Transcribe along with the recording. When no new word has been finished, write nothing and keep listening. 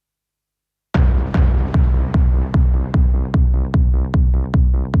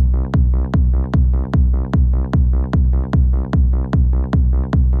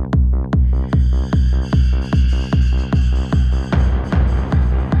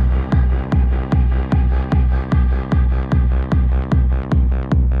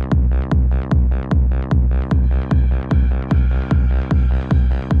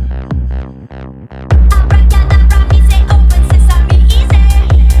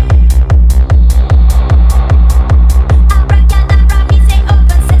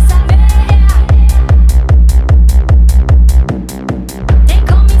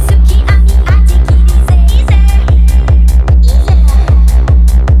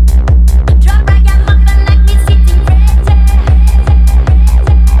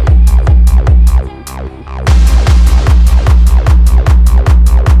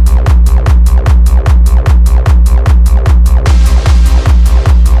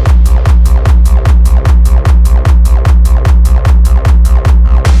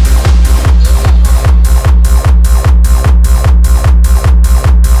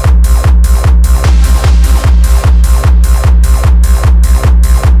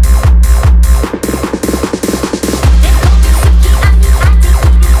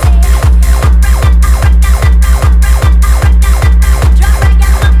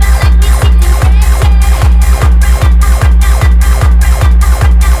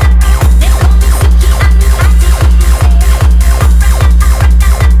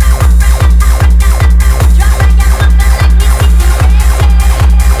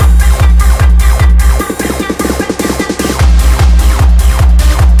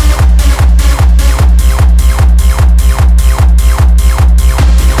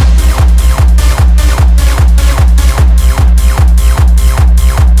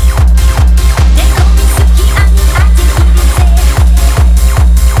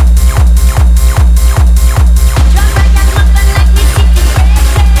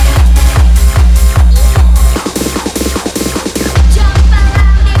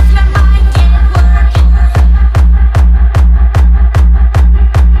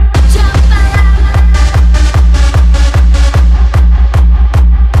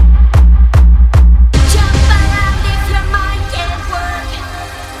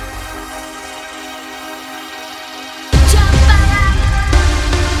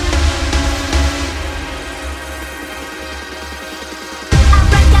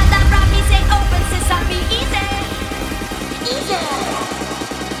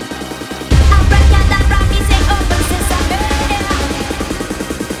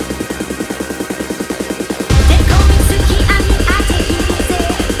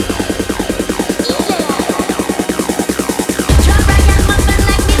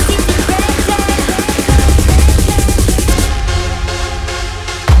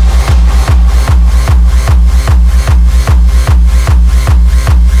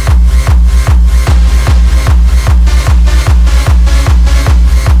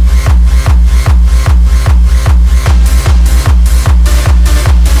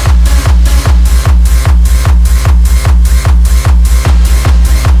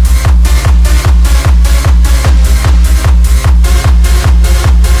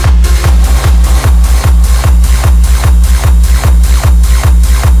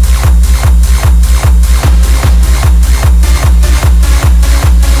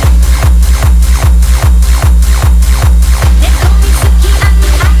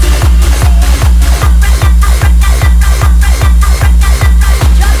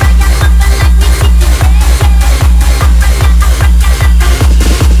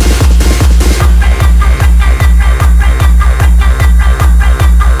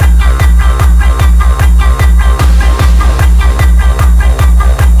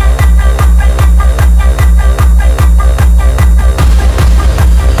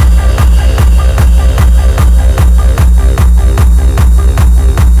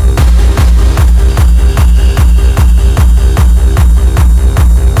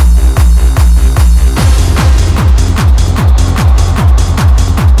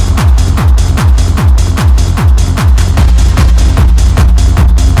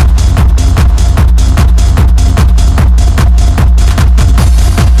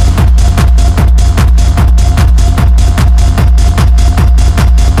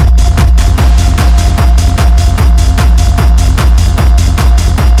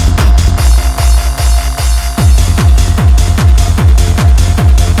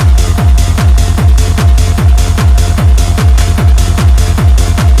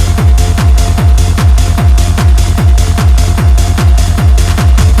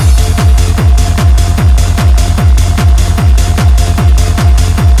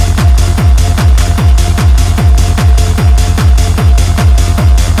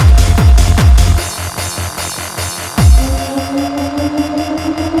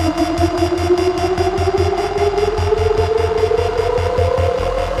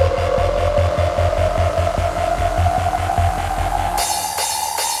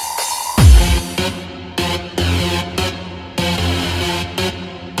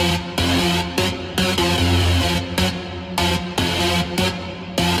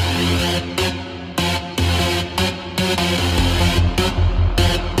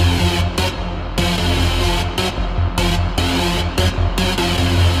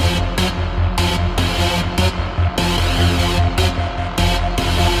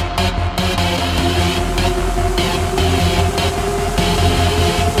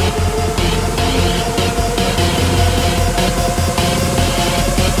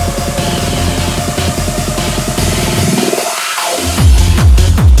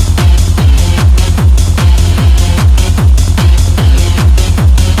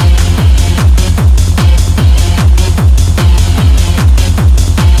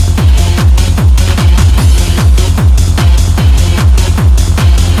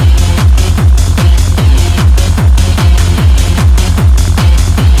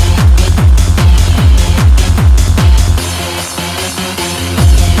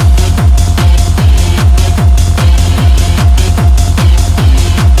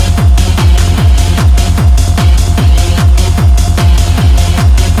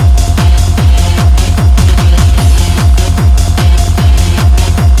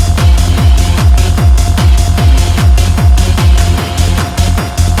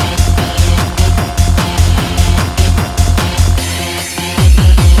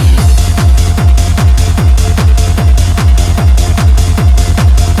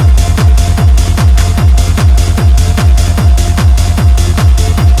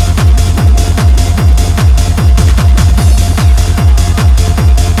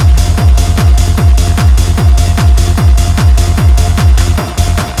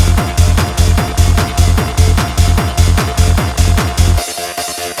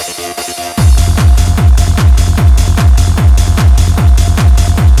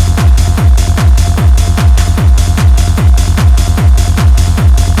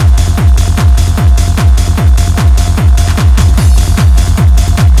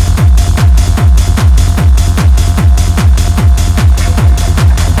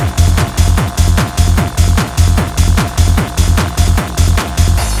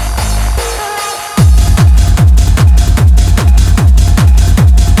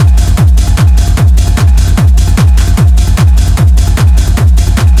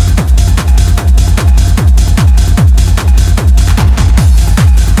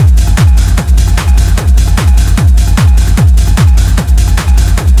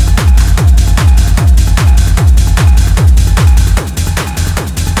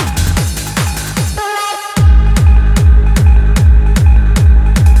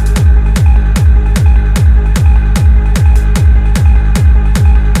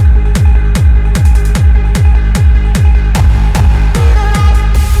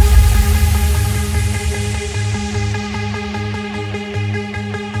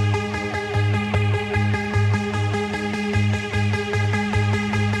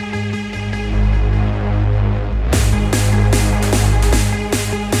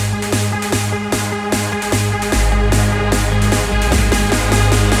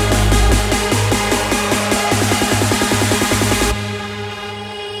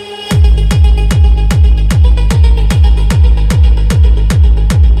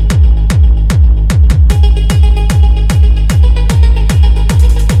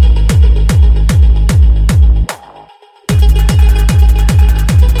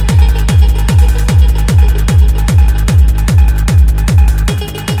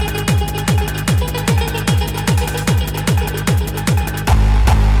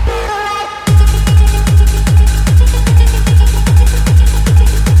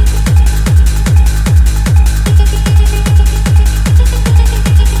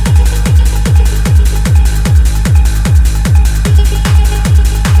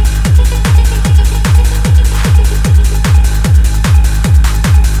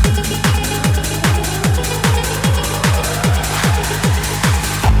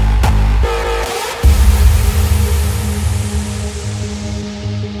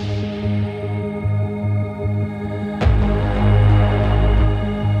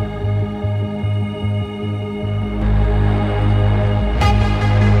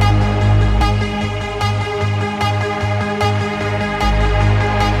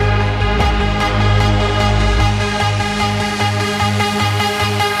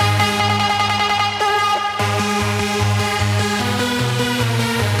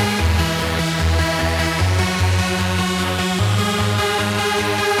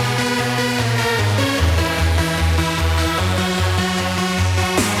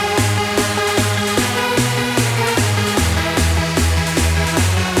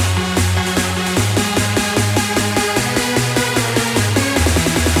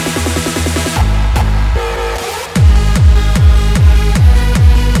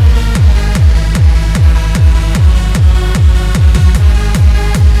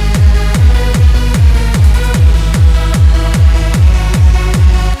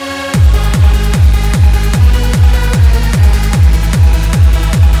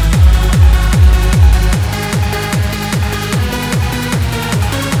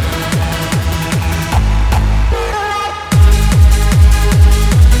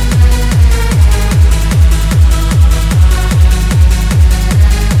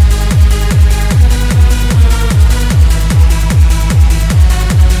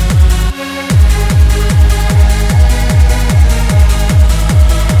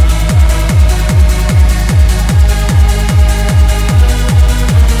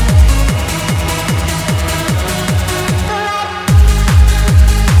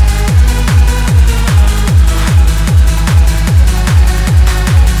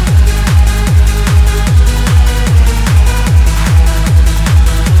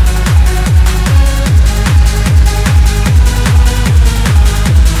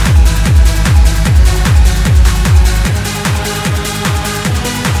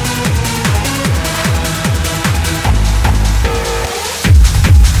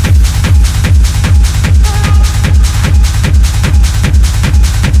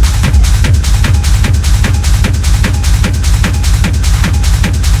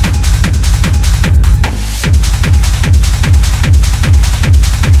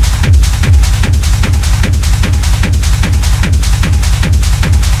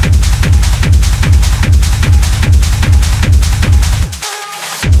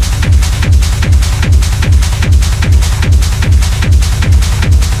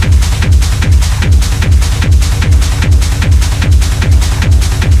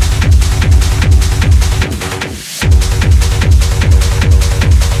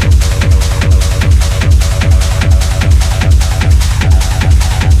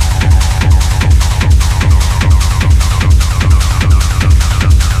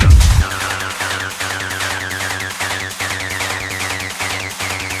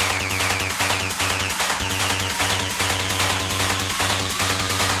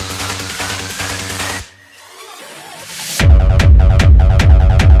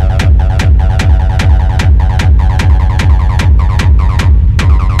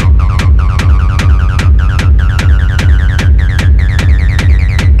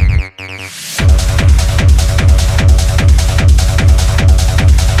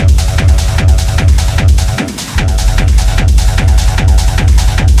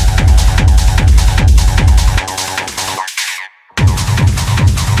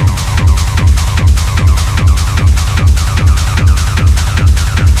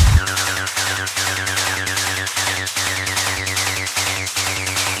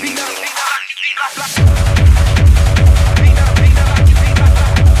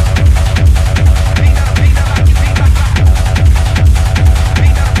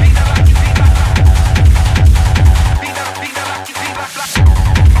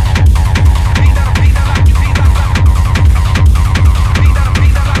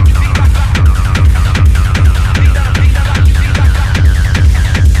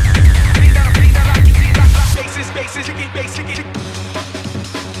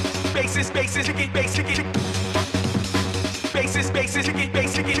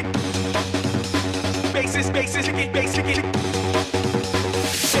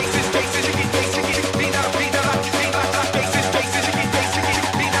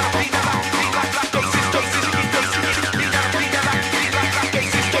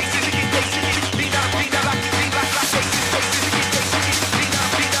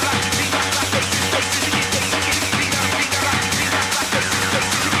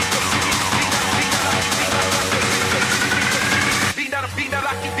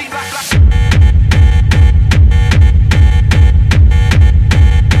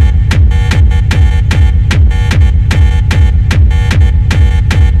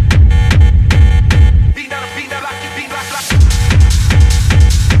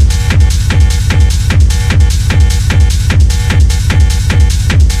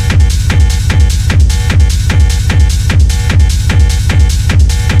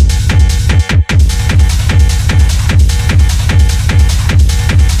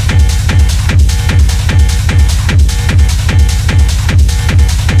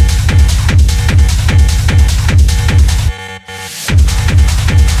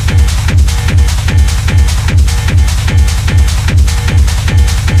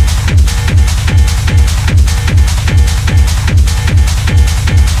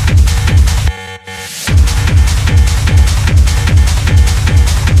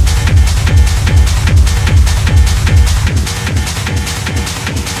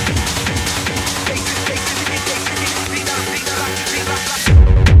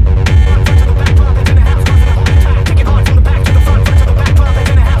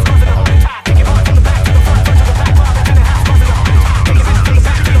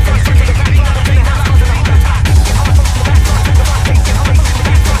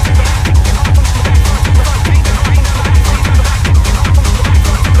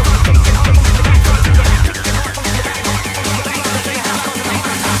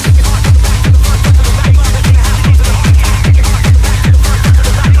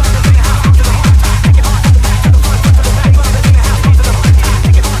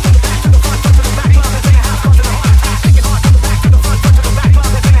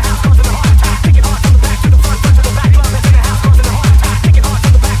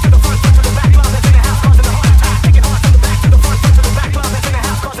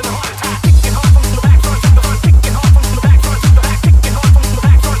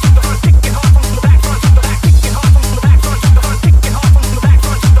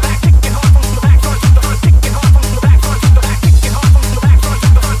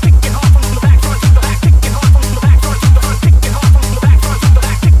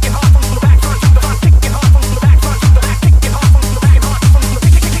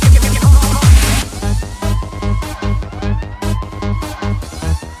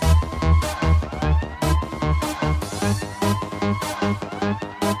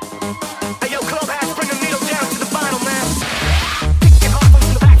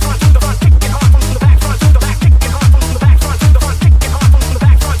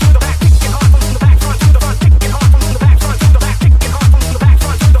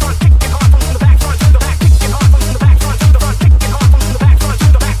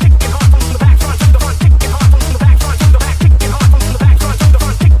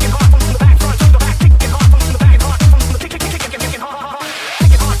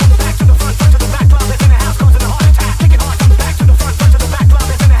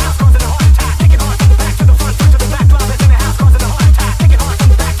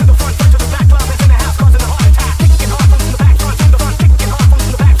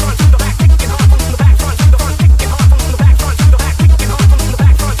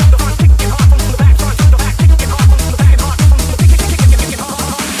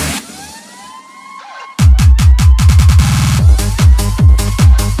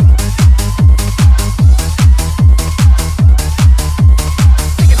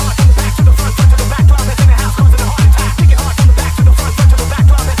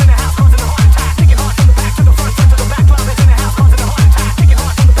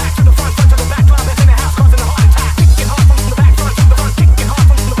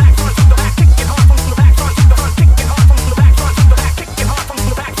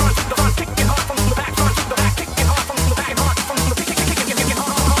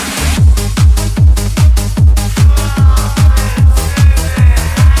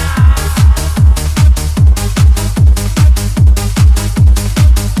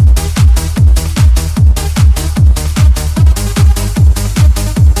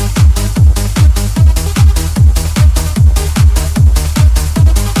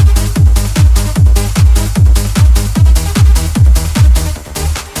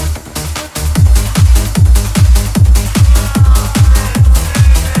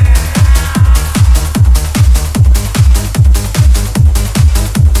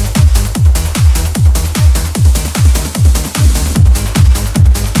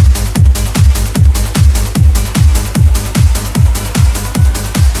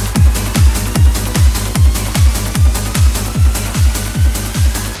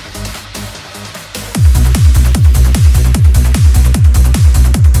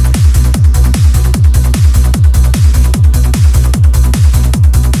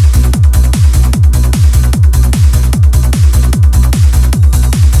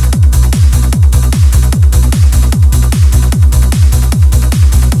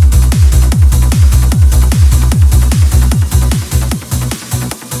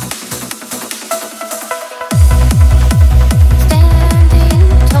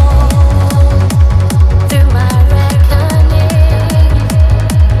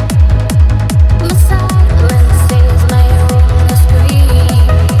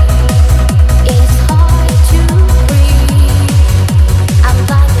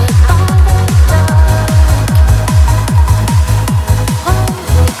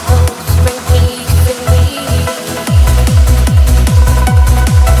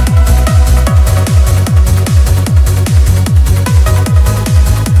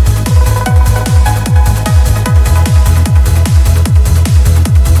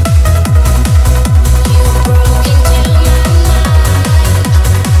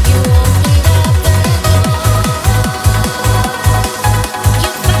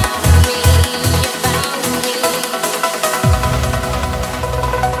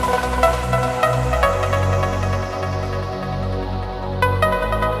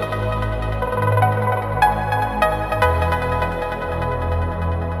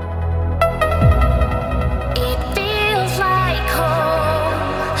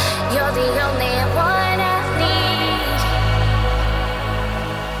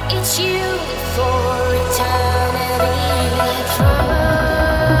It's you for eternity.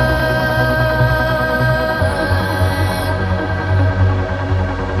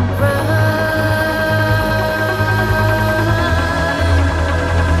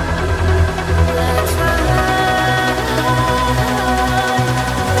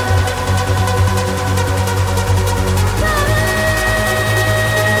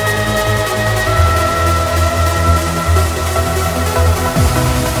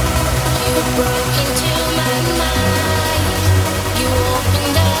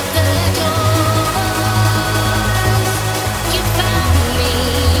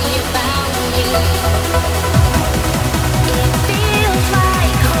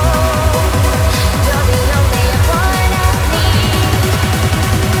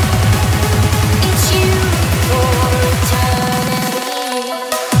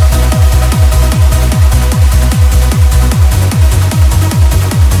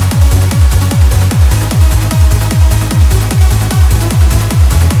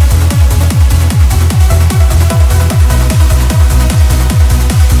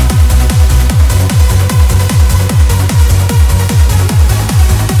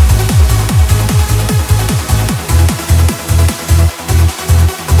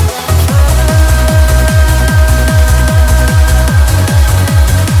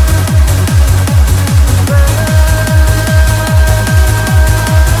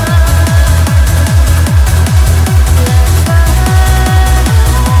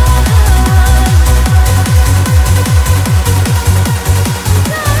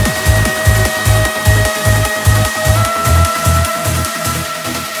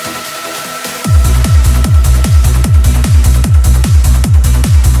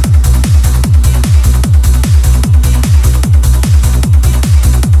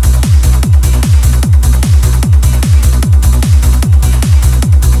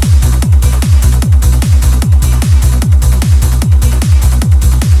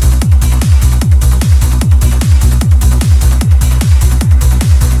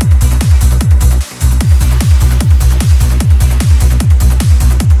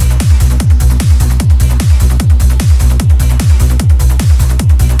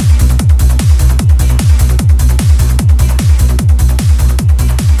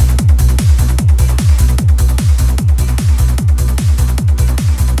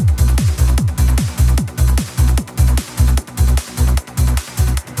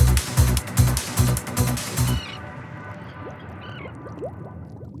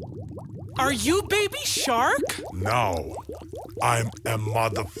 Are you Baby Shark? No, I'm a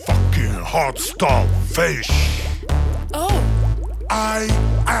motherfucking hardstyle fish. Oh. I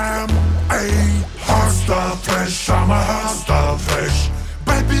am a hardstyle fish. I'm a hardstyle fish.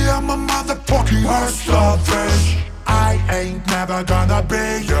 Baby, I'm a motherfucking hardstyle fish. I ain't never gonna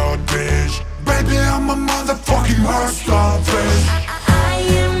be your dish. Baby, I'm a motherfucking hardstyle fish. I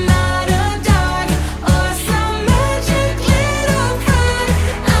am not a dog or some magic little friend.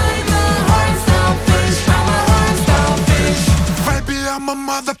 I'm a hardstyle fish. I'm a hardstyle fish. Baby, I'm a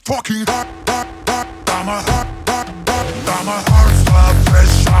motherfucking I'm a hardstyle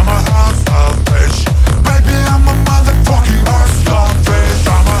fish. I'm a hardstyle fish. Baby, I'm a motherfucking hardstyle fish.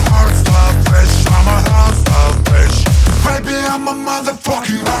 I'm a hardstyle fish. I'm a hardstyle fish. Baby, I'm a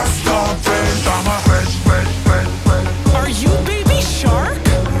motherfucking hardstyle fish. I'm a fish. Are you Baby Shark?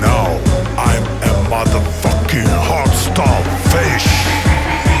 No, I'm a motherfucking hardstyle fish.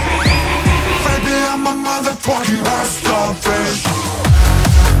 Baby, I'm a motherfucking hardstyle fish.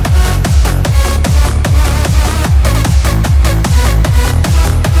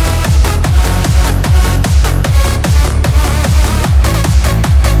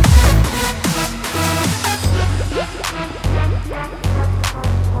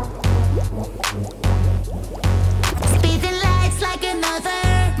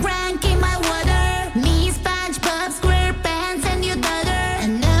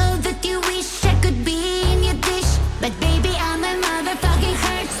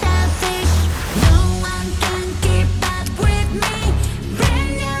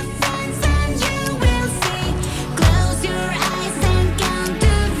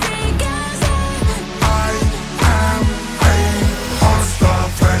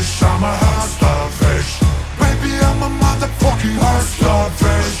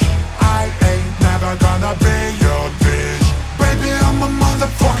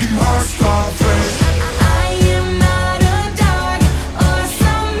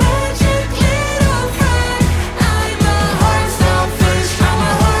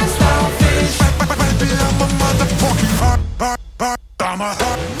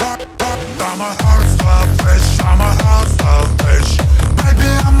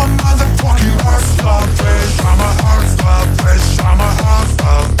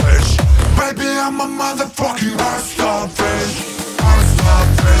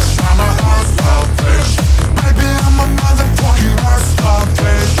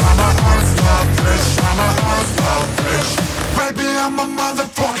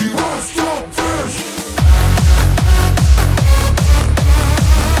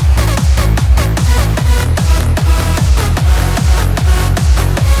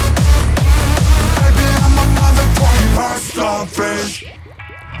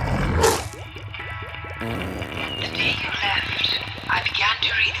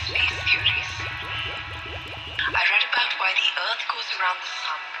 around the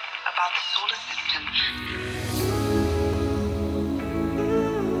sun, about the solar system.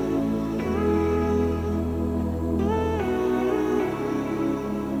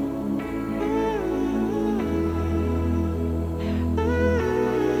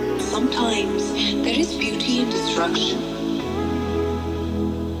 Sometimes there is beauty in destruction.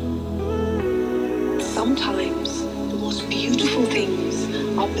 Sometimes the most beautiful things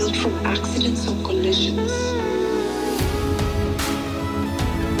are built from accidents or collisions.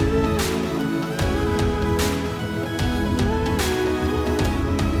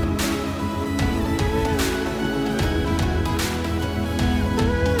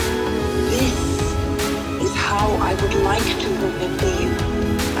 This is how I would like to remember you,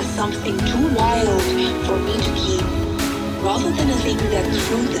 as something too wild for me to keep, rather than a thing that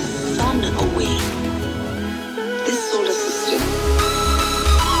threw the sun away. This solar system.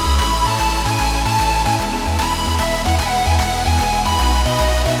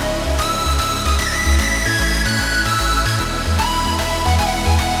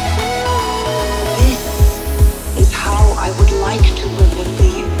 This is how I would like to remember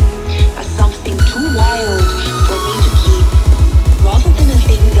you, as something too wild for me to keep, rather than a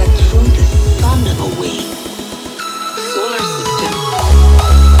thing that threw the sun away. Solar system.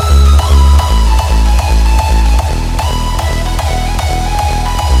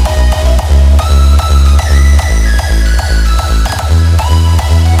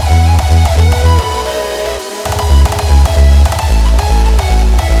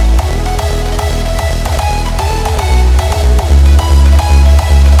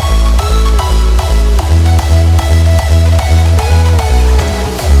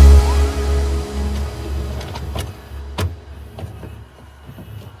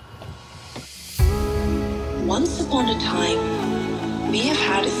 Once upon a time, we have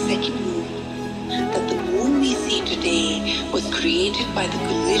had a second moon. That the moon we see today was created by the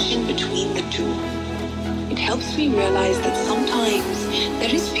collision between the two. It helps me realize that sometimes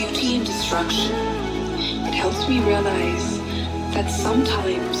there is beauty in destruction. It helps me realize that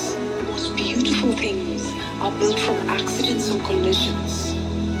sometimes the most beautiful things are built from accidents or collisions.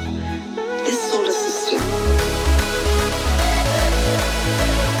 This solar system.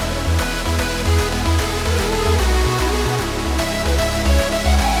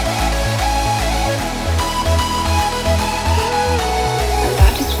 And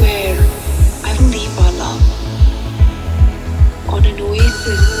that is where I will leave our love, on an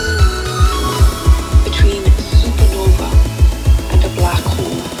oasis between a supernova and a black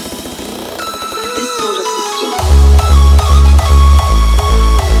hole. This solar system.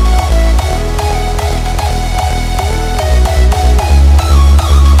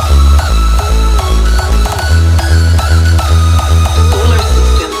 Solar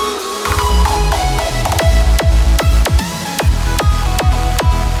system.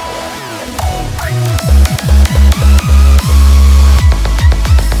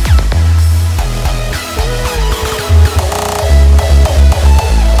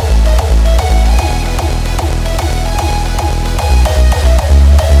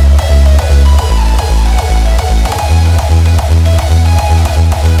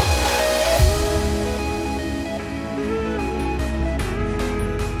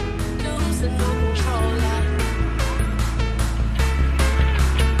 Losing no control.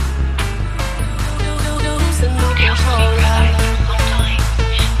 Losing no control.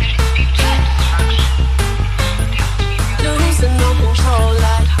 Losing no control.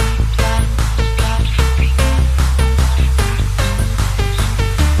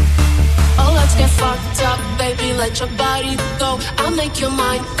 Oh, let's get fucked up, baby. Let your body go. I'll make your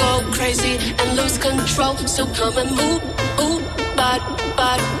mind go crazy and lose control. So come and move, ooh, body,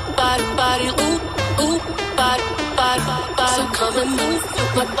 body, body, body, ooh, ooh, body, body, body. So come and move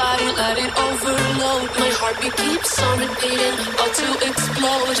my body, let it overload. My heartbeat keeps on repeating, about to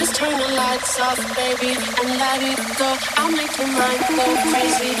explode. Just turn the lights off, baby, and let it go. I'll make your mind go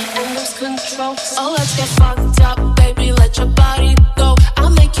crazy and lose control. Oh, let's get fucked up, baby. Let your body go. I'll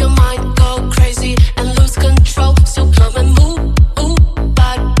make your mind go crazy and lose control. So come and move, ooh,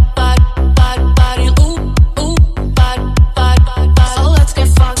 body, body, body, body, ooh, ooh, body, body, body. So let's get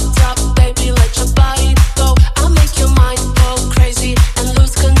fucked up, baby. Let your body go. I'll make your mind go crazy and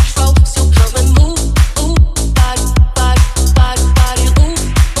lose control. So come and move, ooh, body, body, body, body, ooh,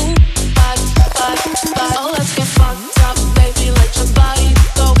 ooh, body, body, body. So let's get fucked up, baby. Let your body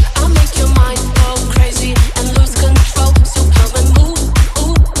go. I'll make your mind go crazy and lose control. So come and move.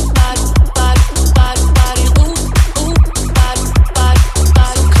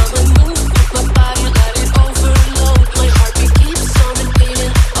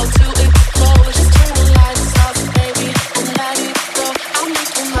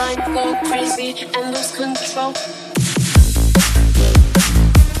 mind go crazy and lose control.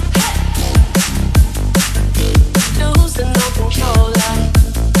 Losing no control.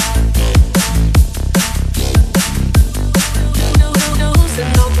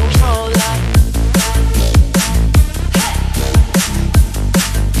 Losing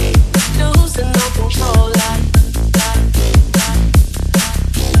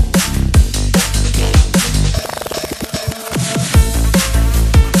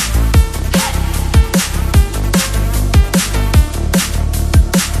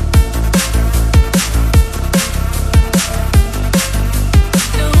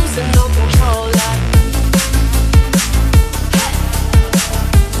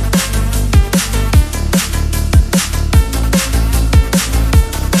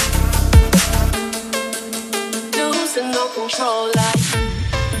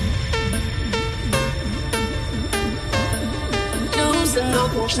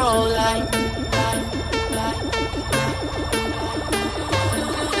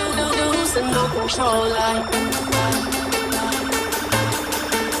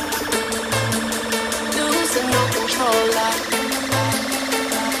no control.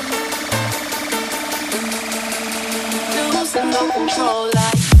 Losing no control.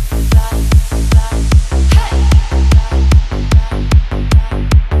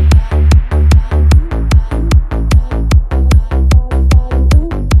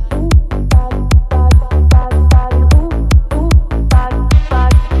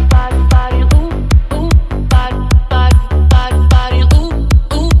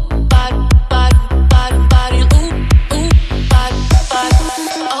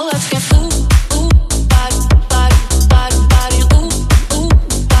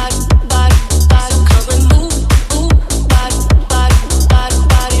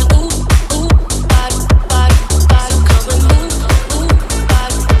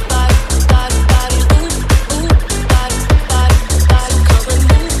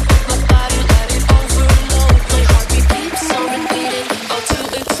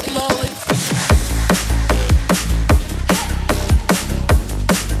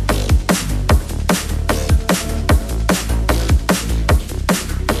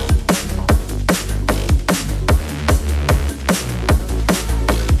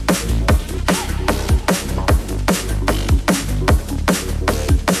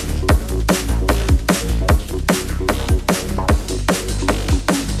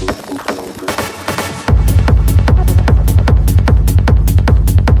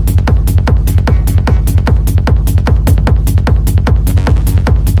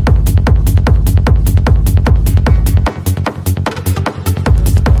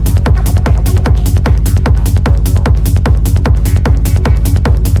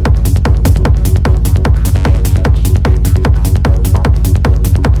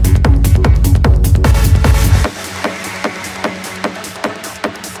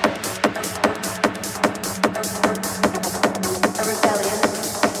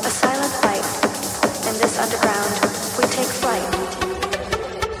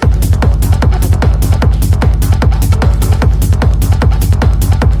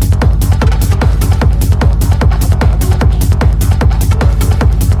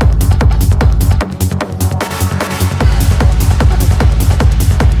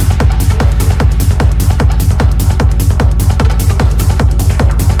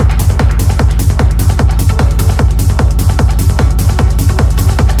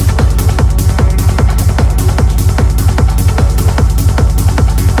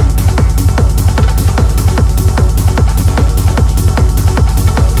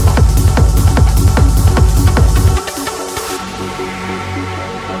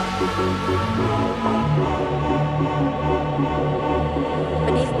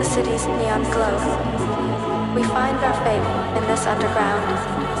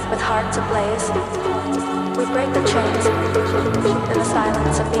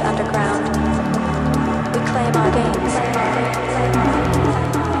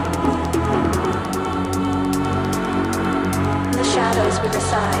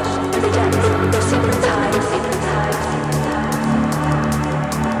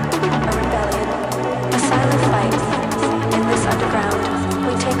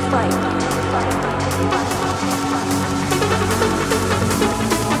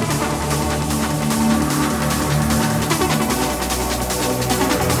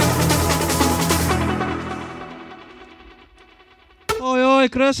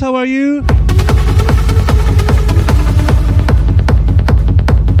 Chris, how are you?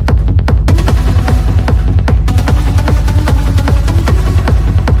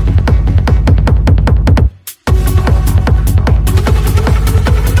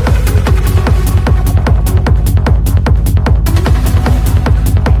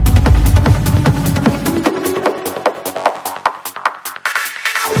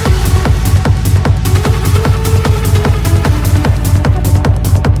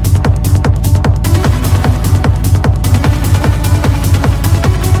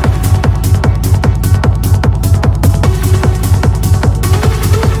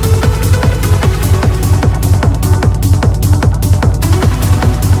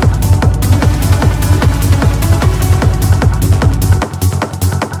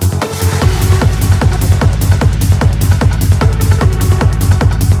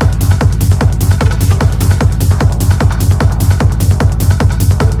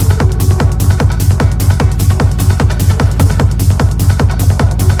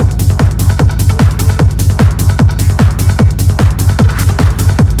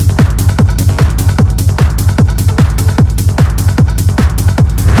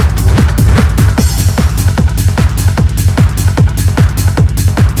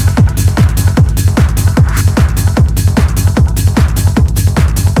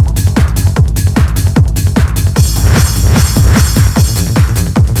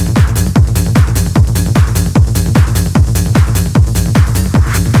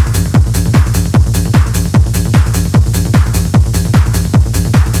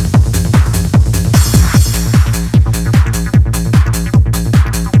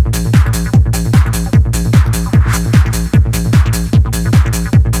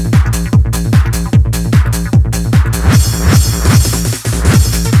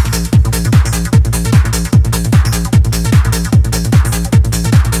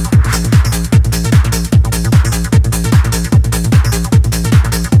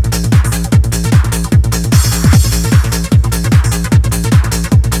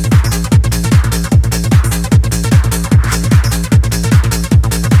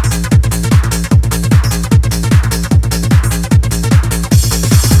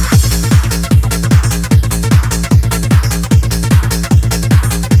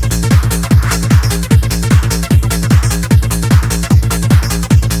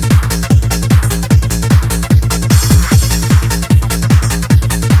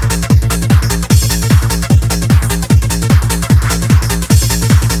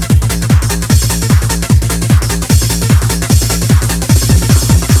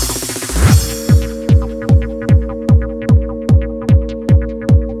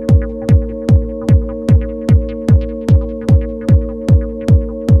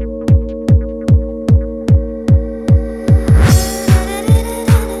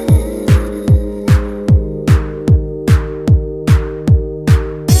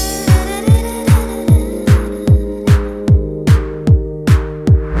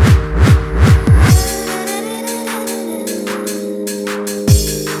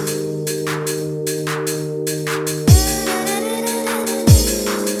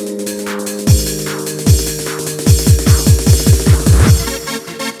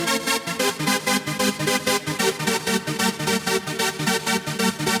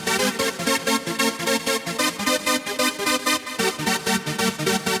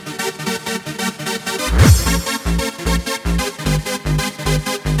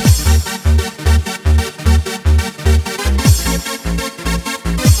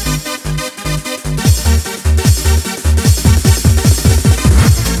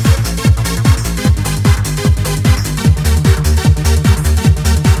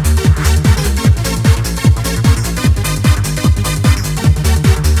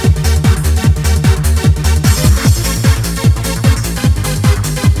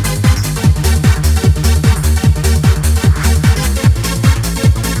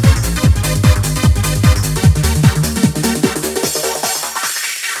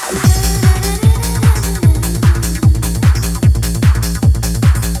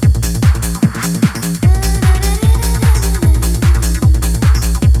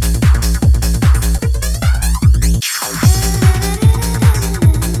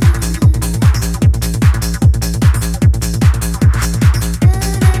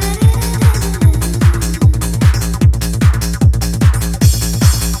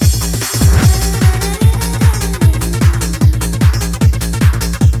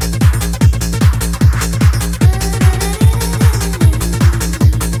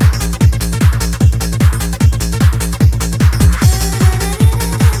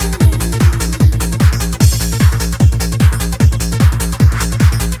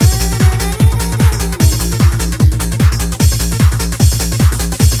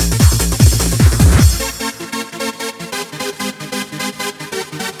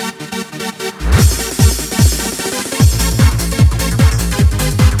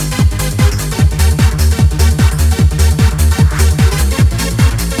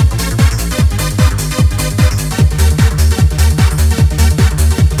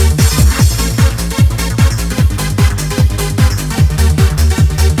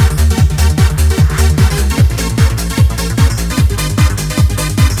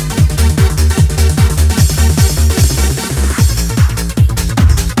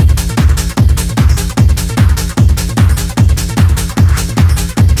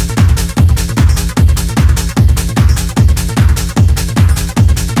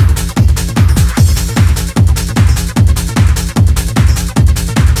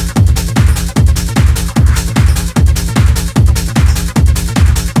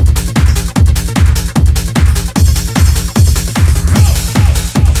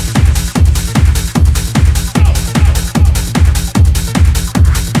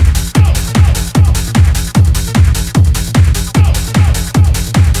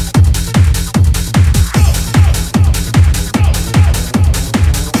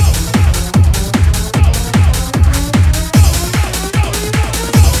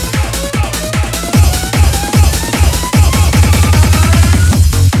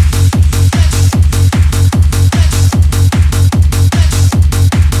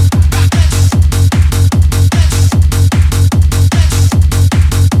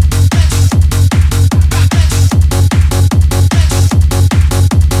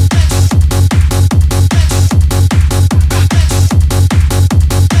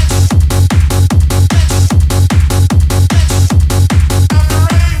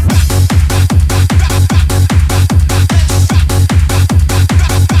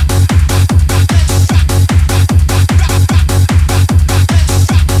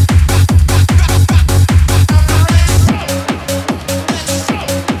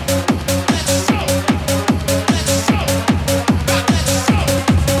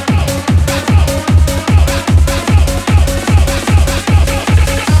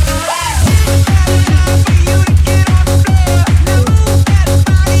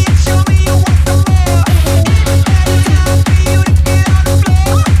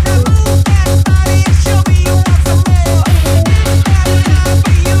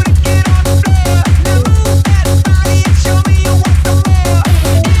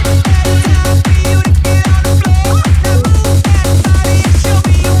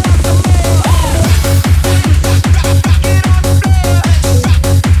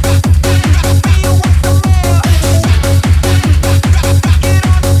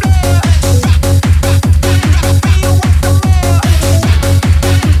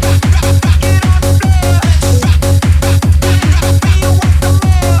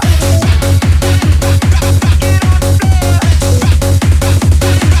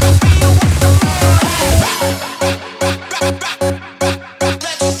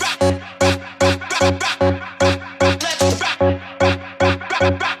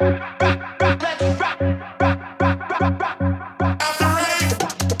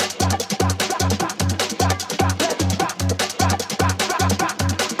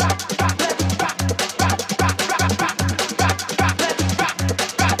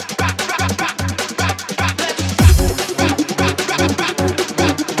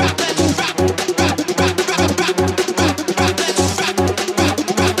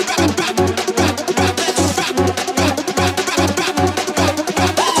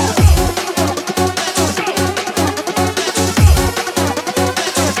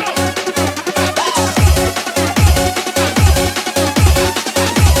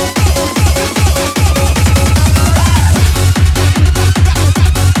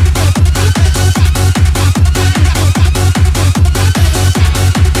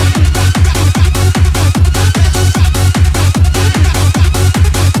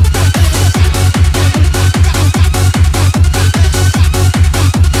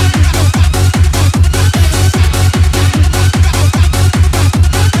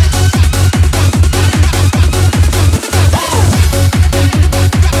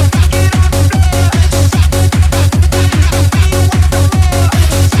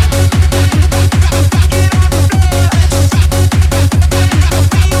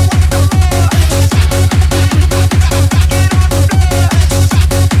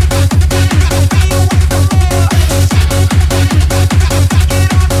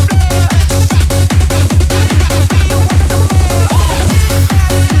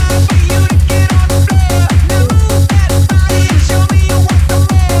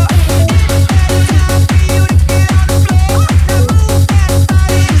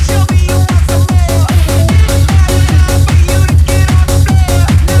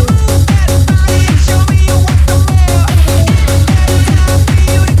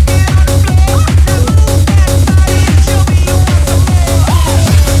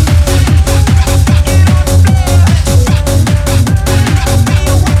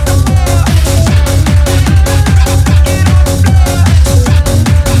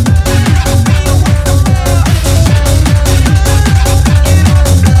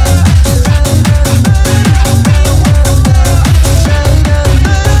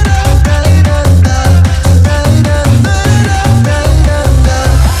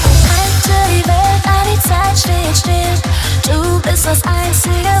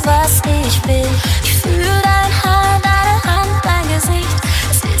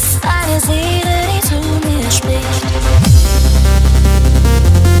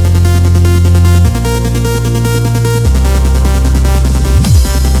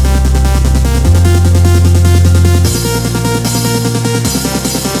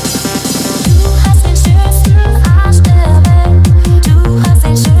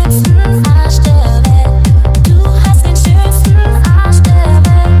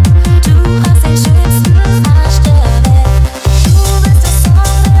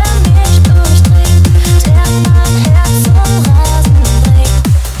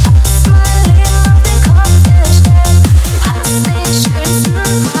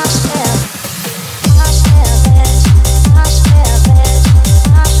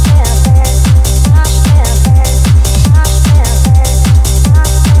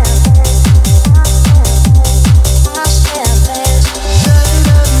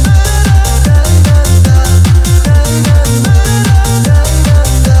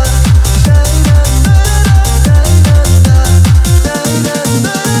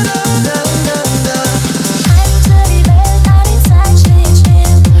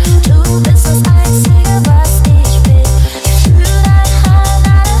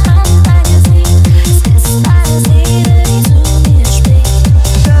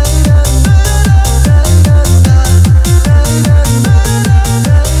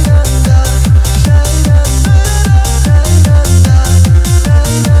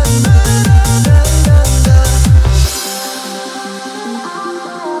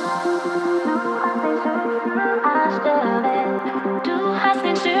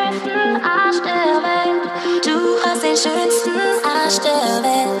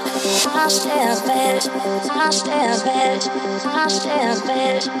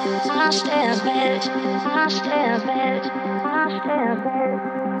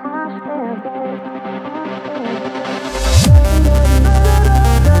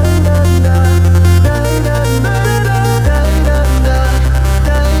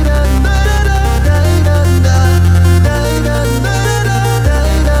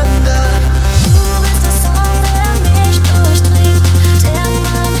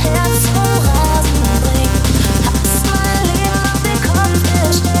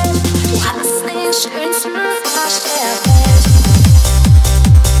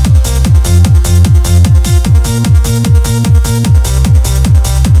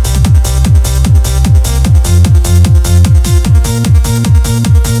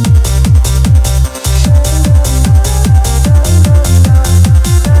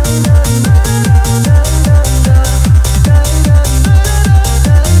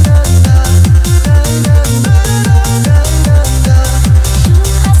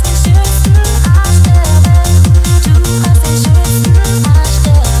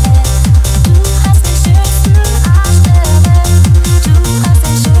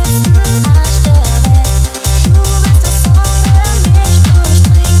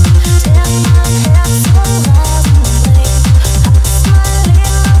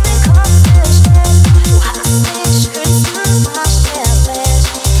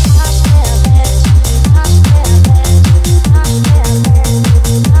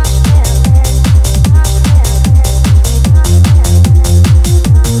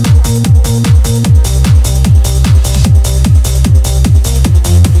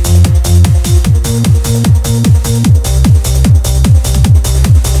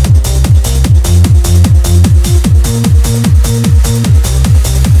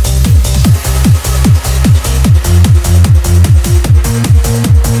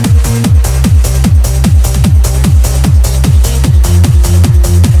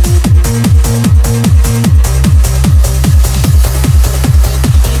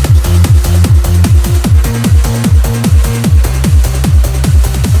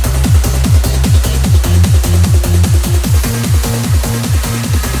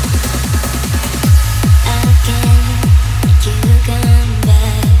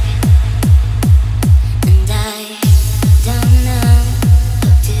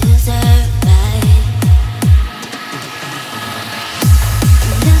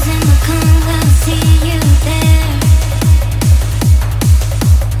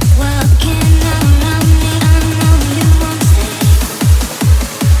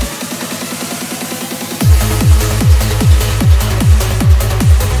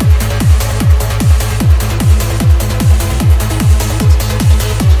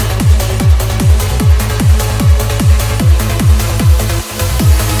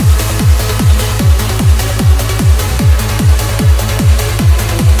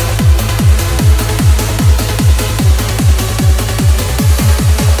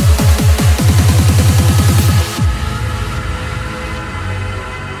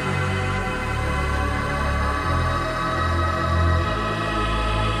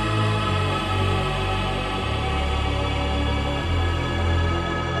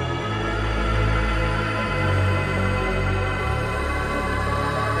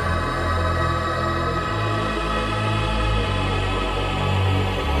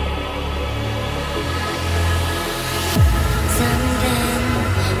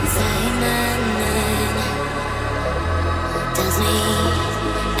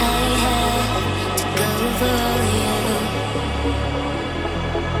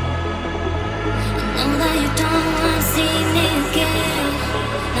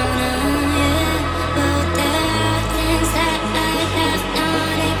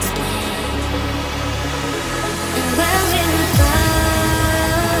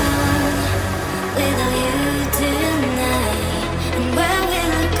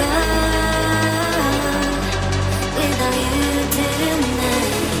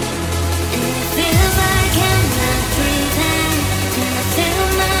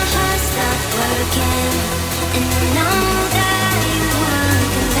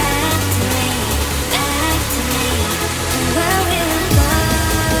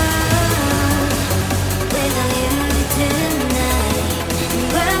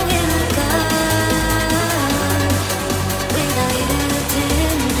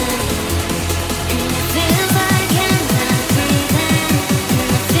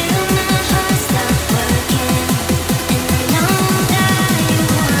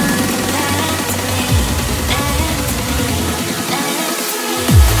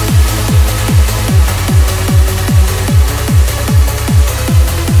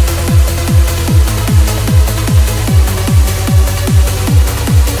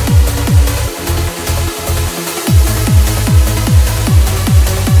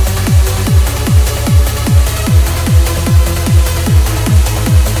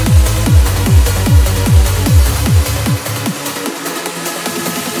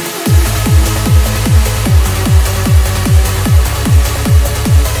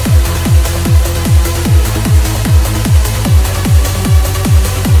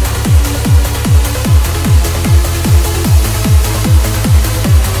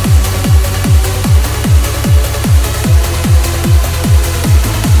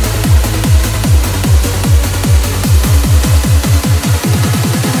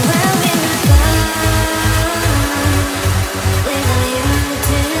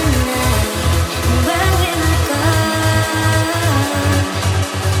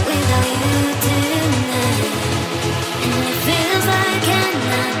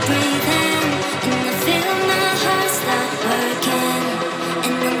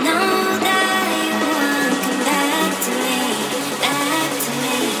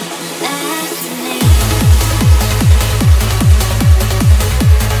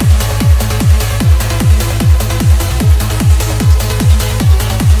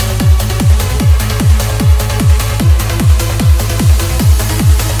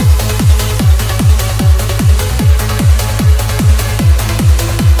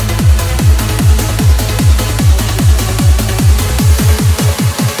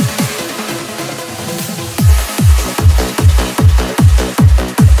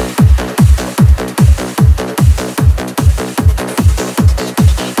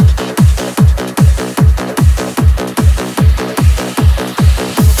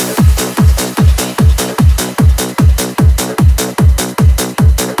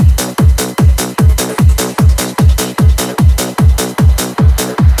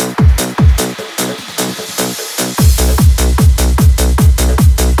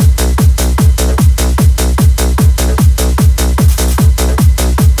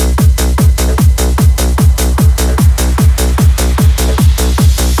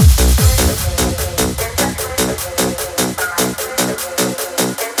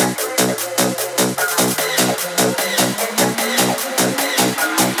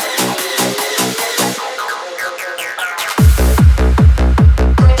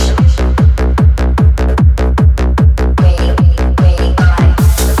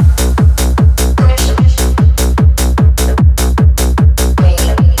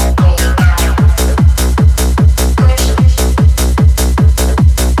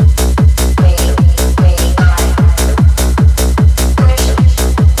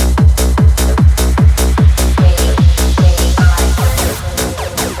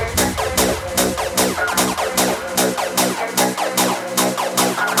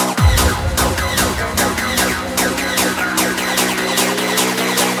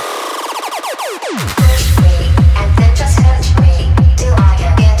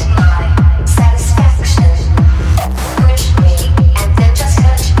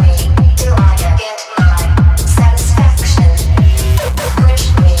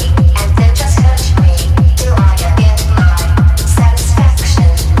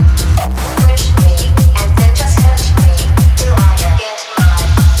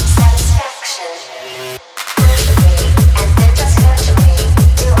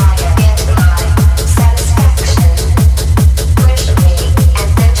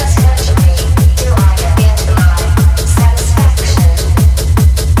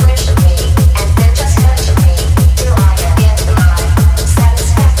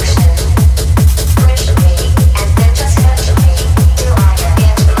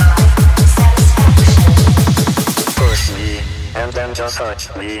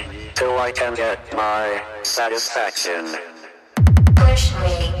 touch me till I can get my satisfaction. Push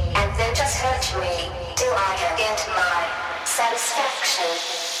me and then just hurt me till I can get my satisfaction.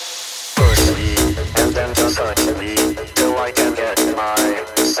 Push me and then just touch me till I can get my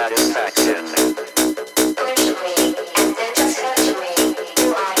satisfaction. Push me and then just hurt me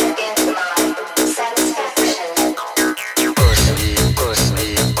till I can get my satisfaction. Push me, push me,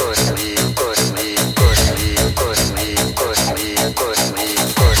 push me, push me, push me, push me, push me, push me,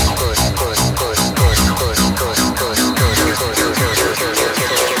 push, push, push, push, push, push, push, push,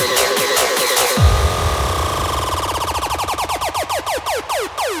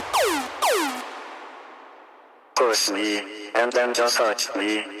 push me and then just touch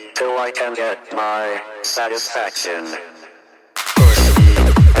me till I can get my satisfaction. Push me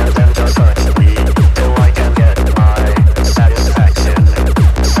and then just touch me till I can get my satisfaction.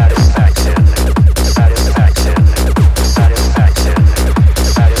 Satisfaction, satisfaction, satisfaction,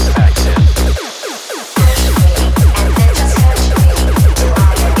 satisfaction. Push me and then just hurt me till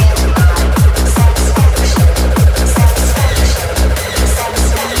I can get my satisfaction. Satisfaction,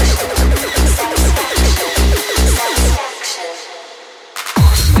 satisfaction, satisfaction.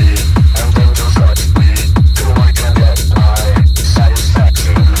 Push me and then just touch me till I can get my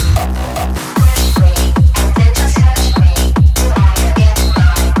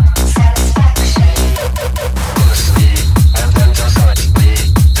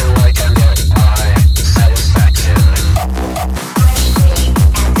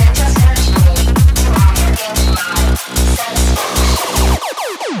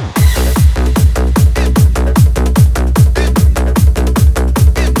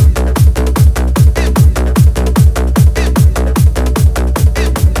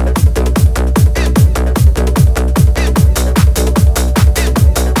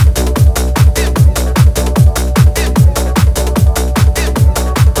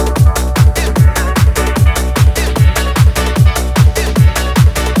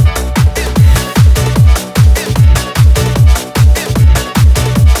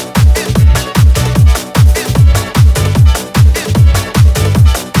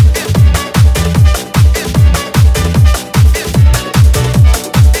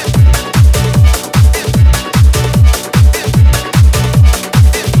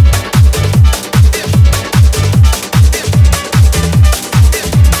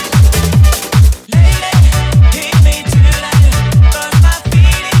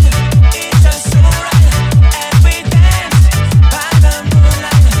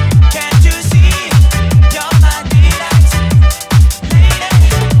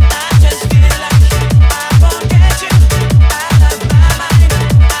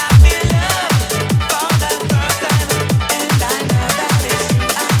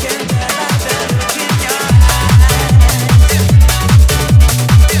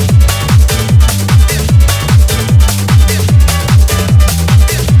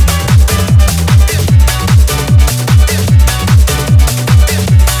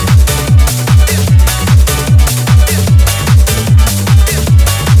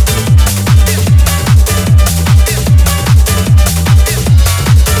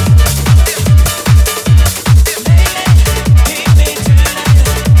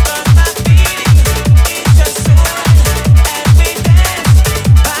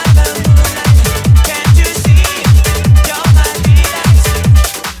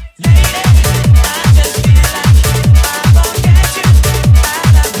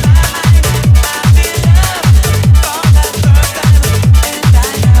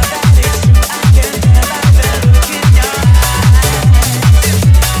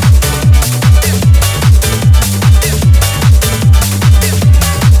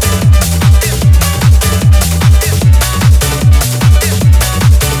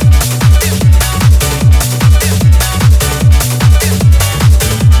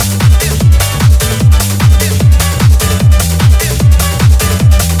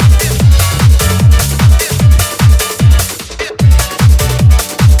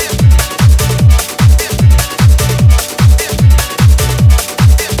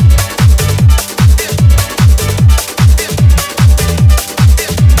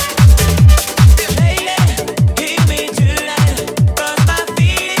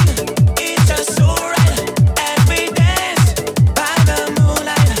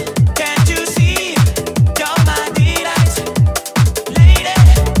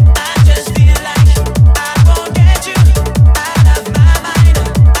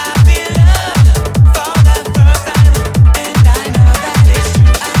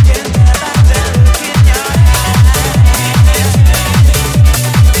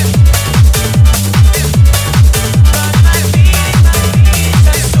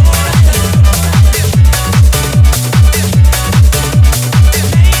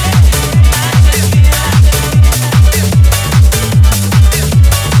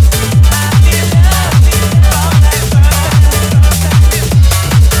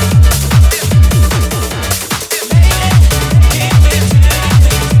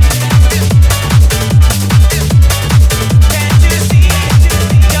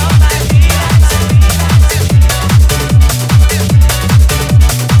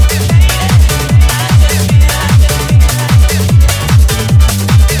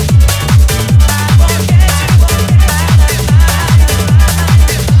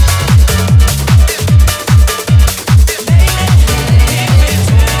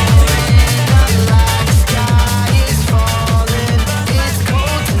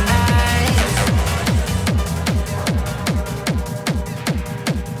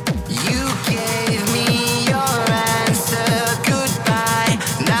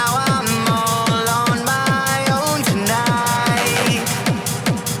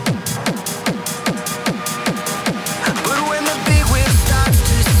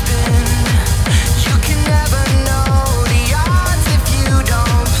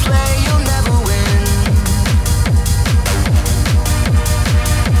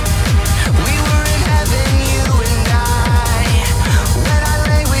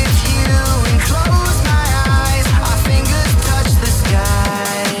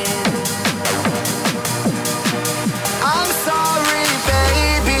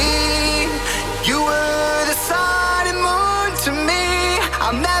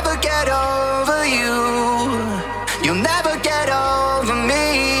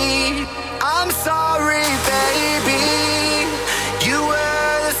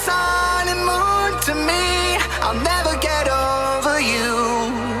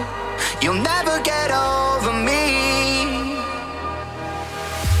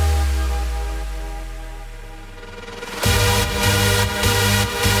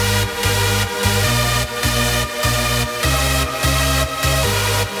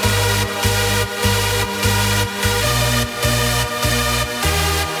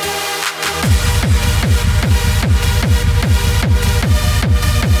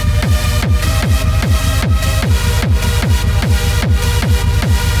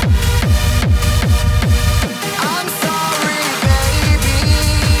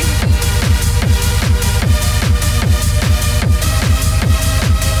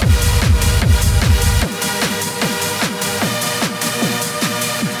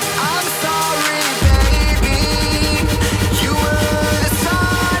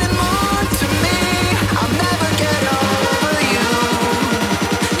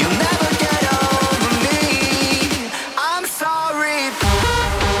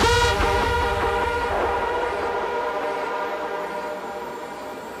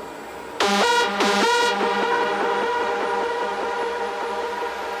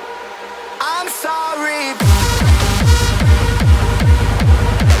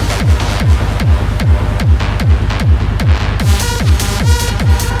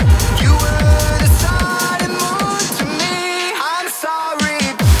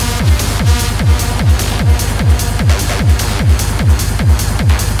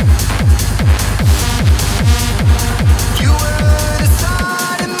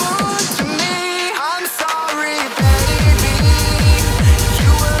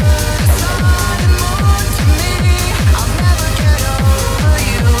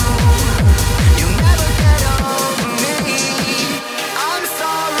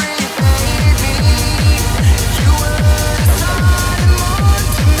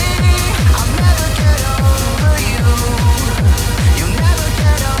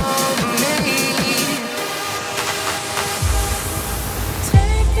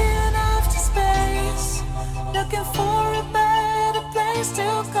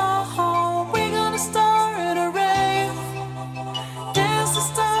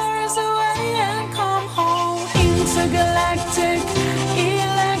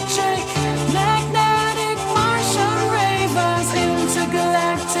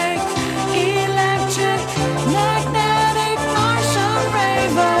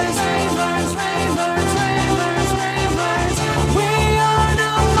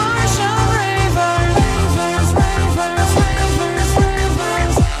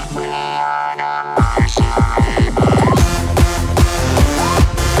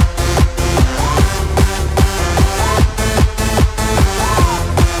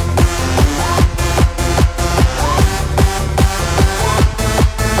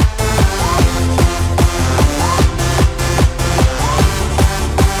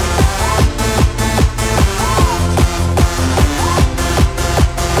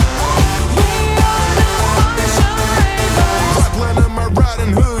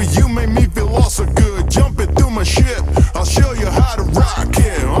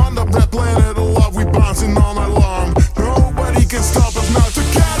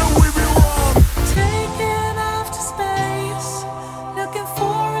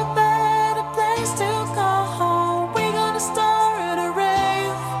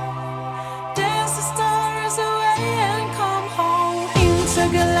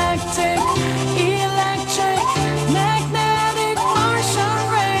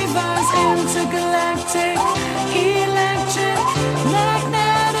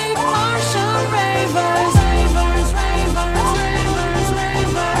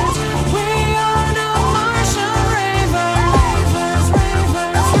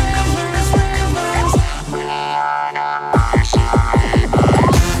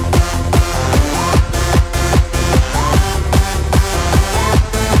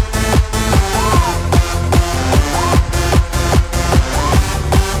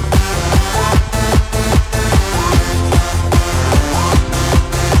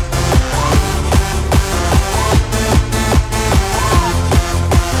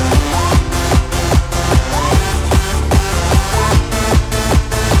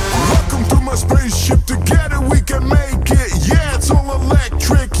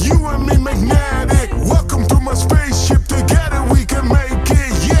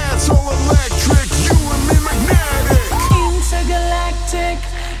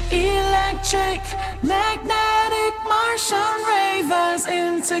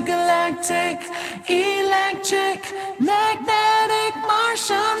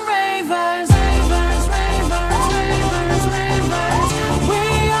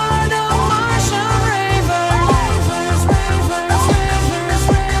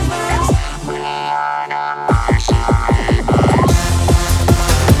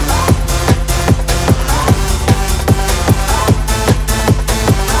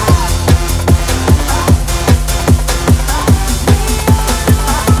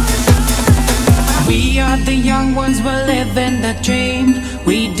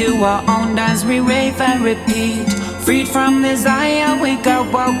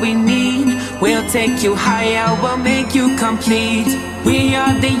Take you higher, we'll make you complete. We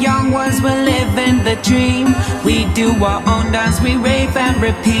are the young ones, we're living the dream. We do our own dance, we rave and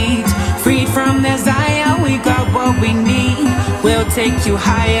repeat. Freed from desire, we got what we need. We'll take you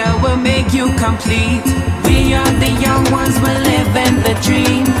higher, we'll make you complete. We are the young ones, we're living the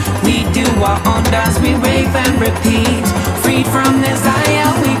dream. We do our own dance, we rave and repeat. Freed from desire,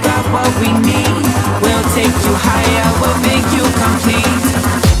 we got what we need. We'll take you higher, we'll make you complete.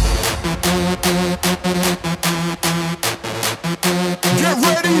 Get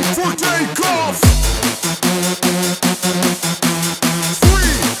ready for takeoff! 3,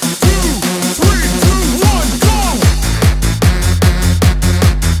 2, 1, go!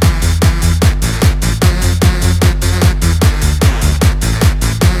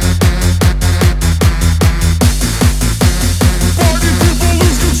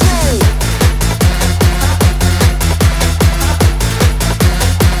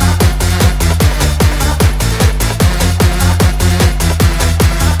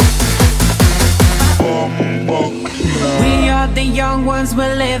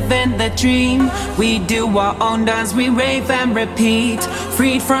 living the dream. We do our own dance, we rave and repeat.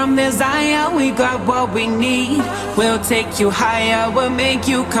 Freed from desire, we got what we need. We'll take you higher, we'll make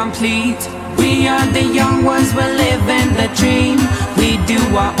you complete. We are the young ones, we're living the dream. We do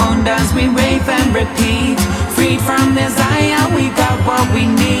our own dance, we rave and repeat. Freed from desire, we got what we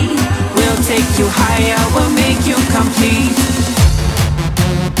need. We'll take you higher, we'll make you complete.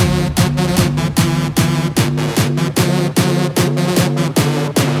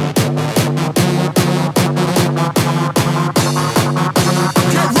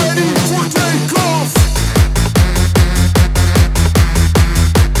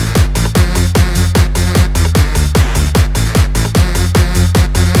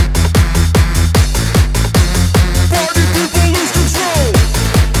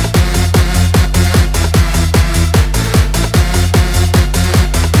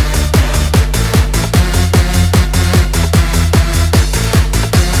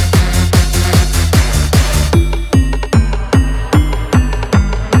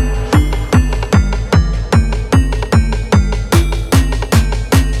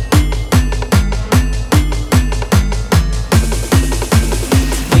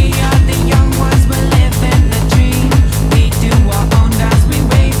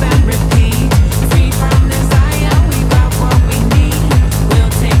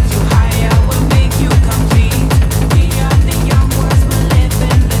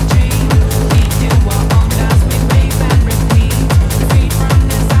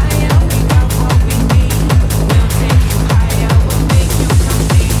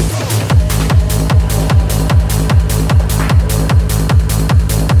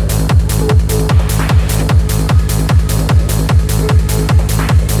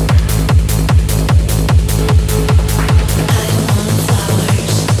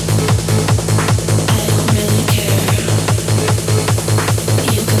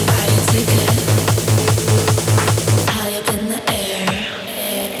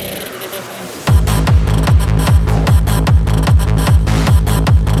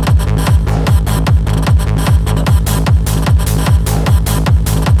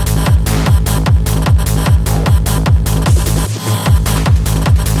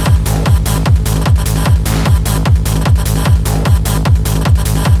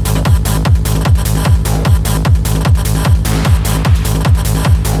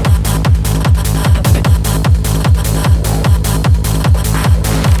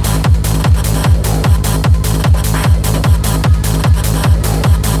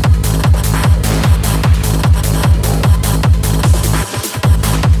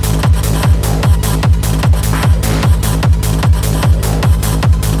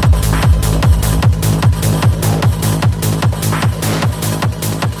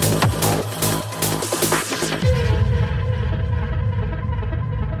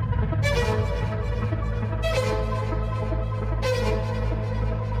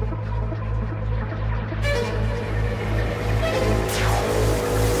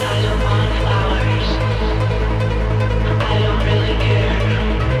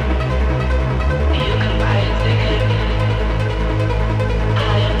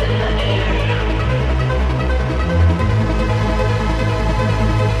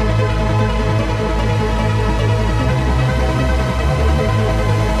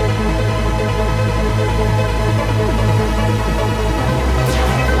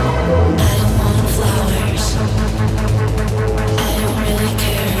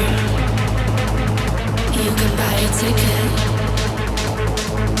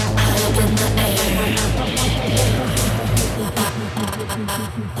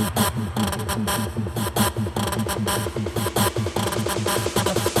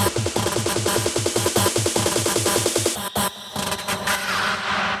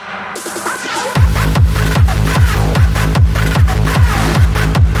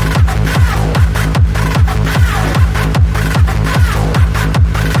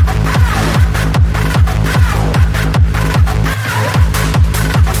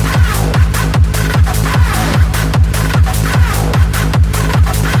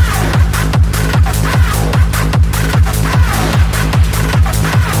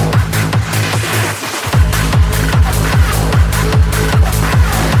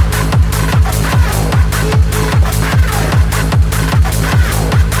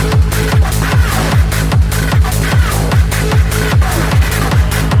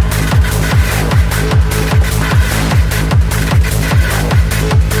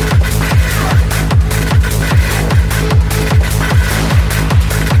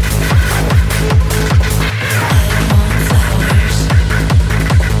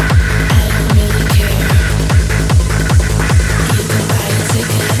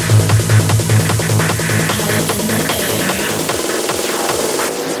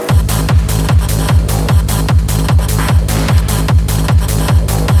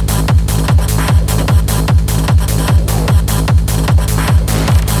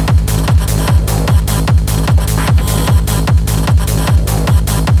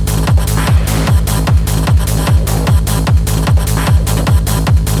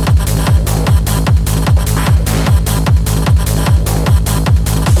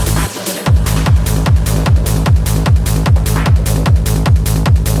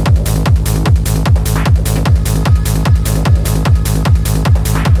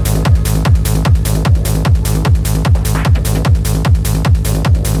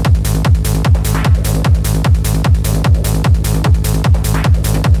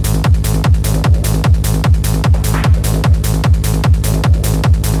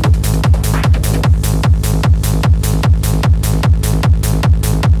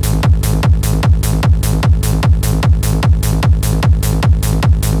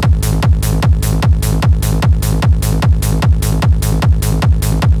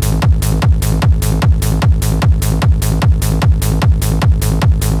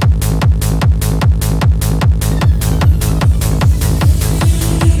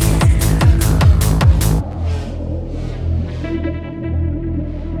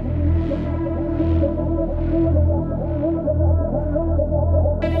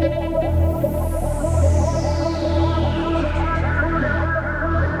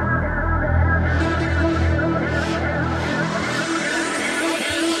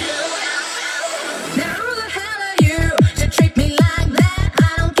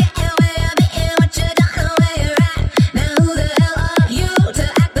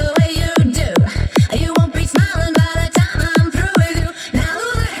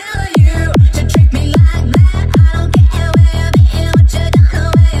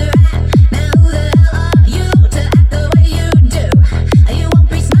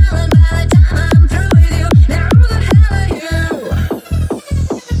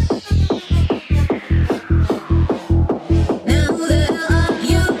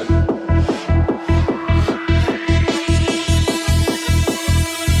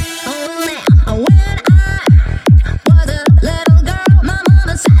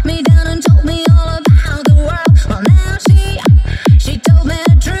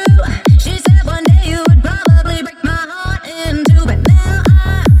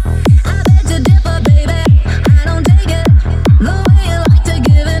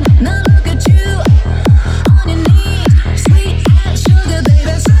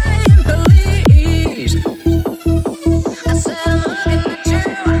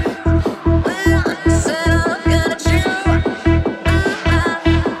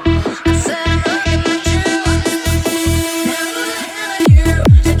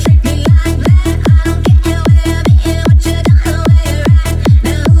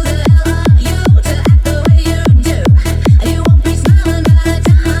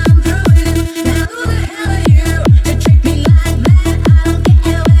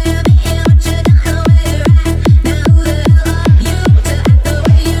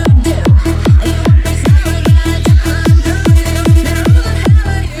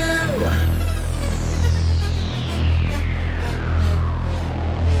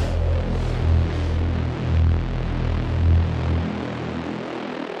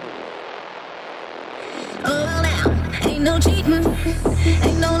 Ain't no cheating,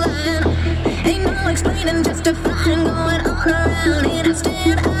 ain't no lying, ain't no explaining, justifying, going on around. And I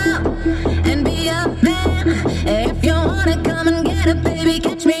stand up and be a man. If you want it, come and get it, baby.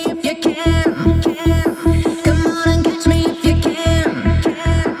 Catch me if you can. Come on and catch me if you can.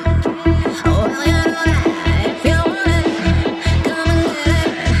 Well, you know that if you want it, come and get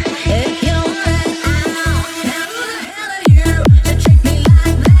it. If you want it, now who the hell are you to treat me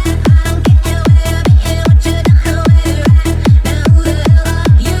like that? I don't care where you've been, what you done, where you're at. Now who the hell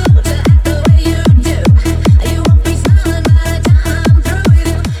are you to act the way you do? You won't be smiling by the time I'm through with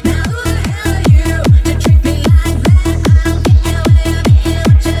you. Now who the hell are you to treat me like that? I don't care where you've been,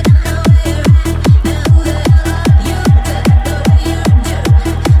 what you done,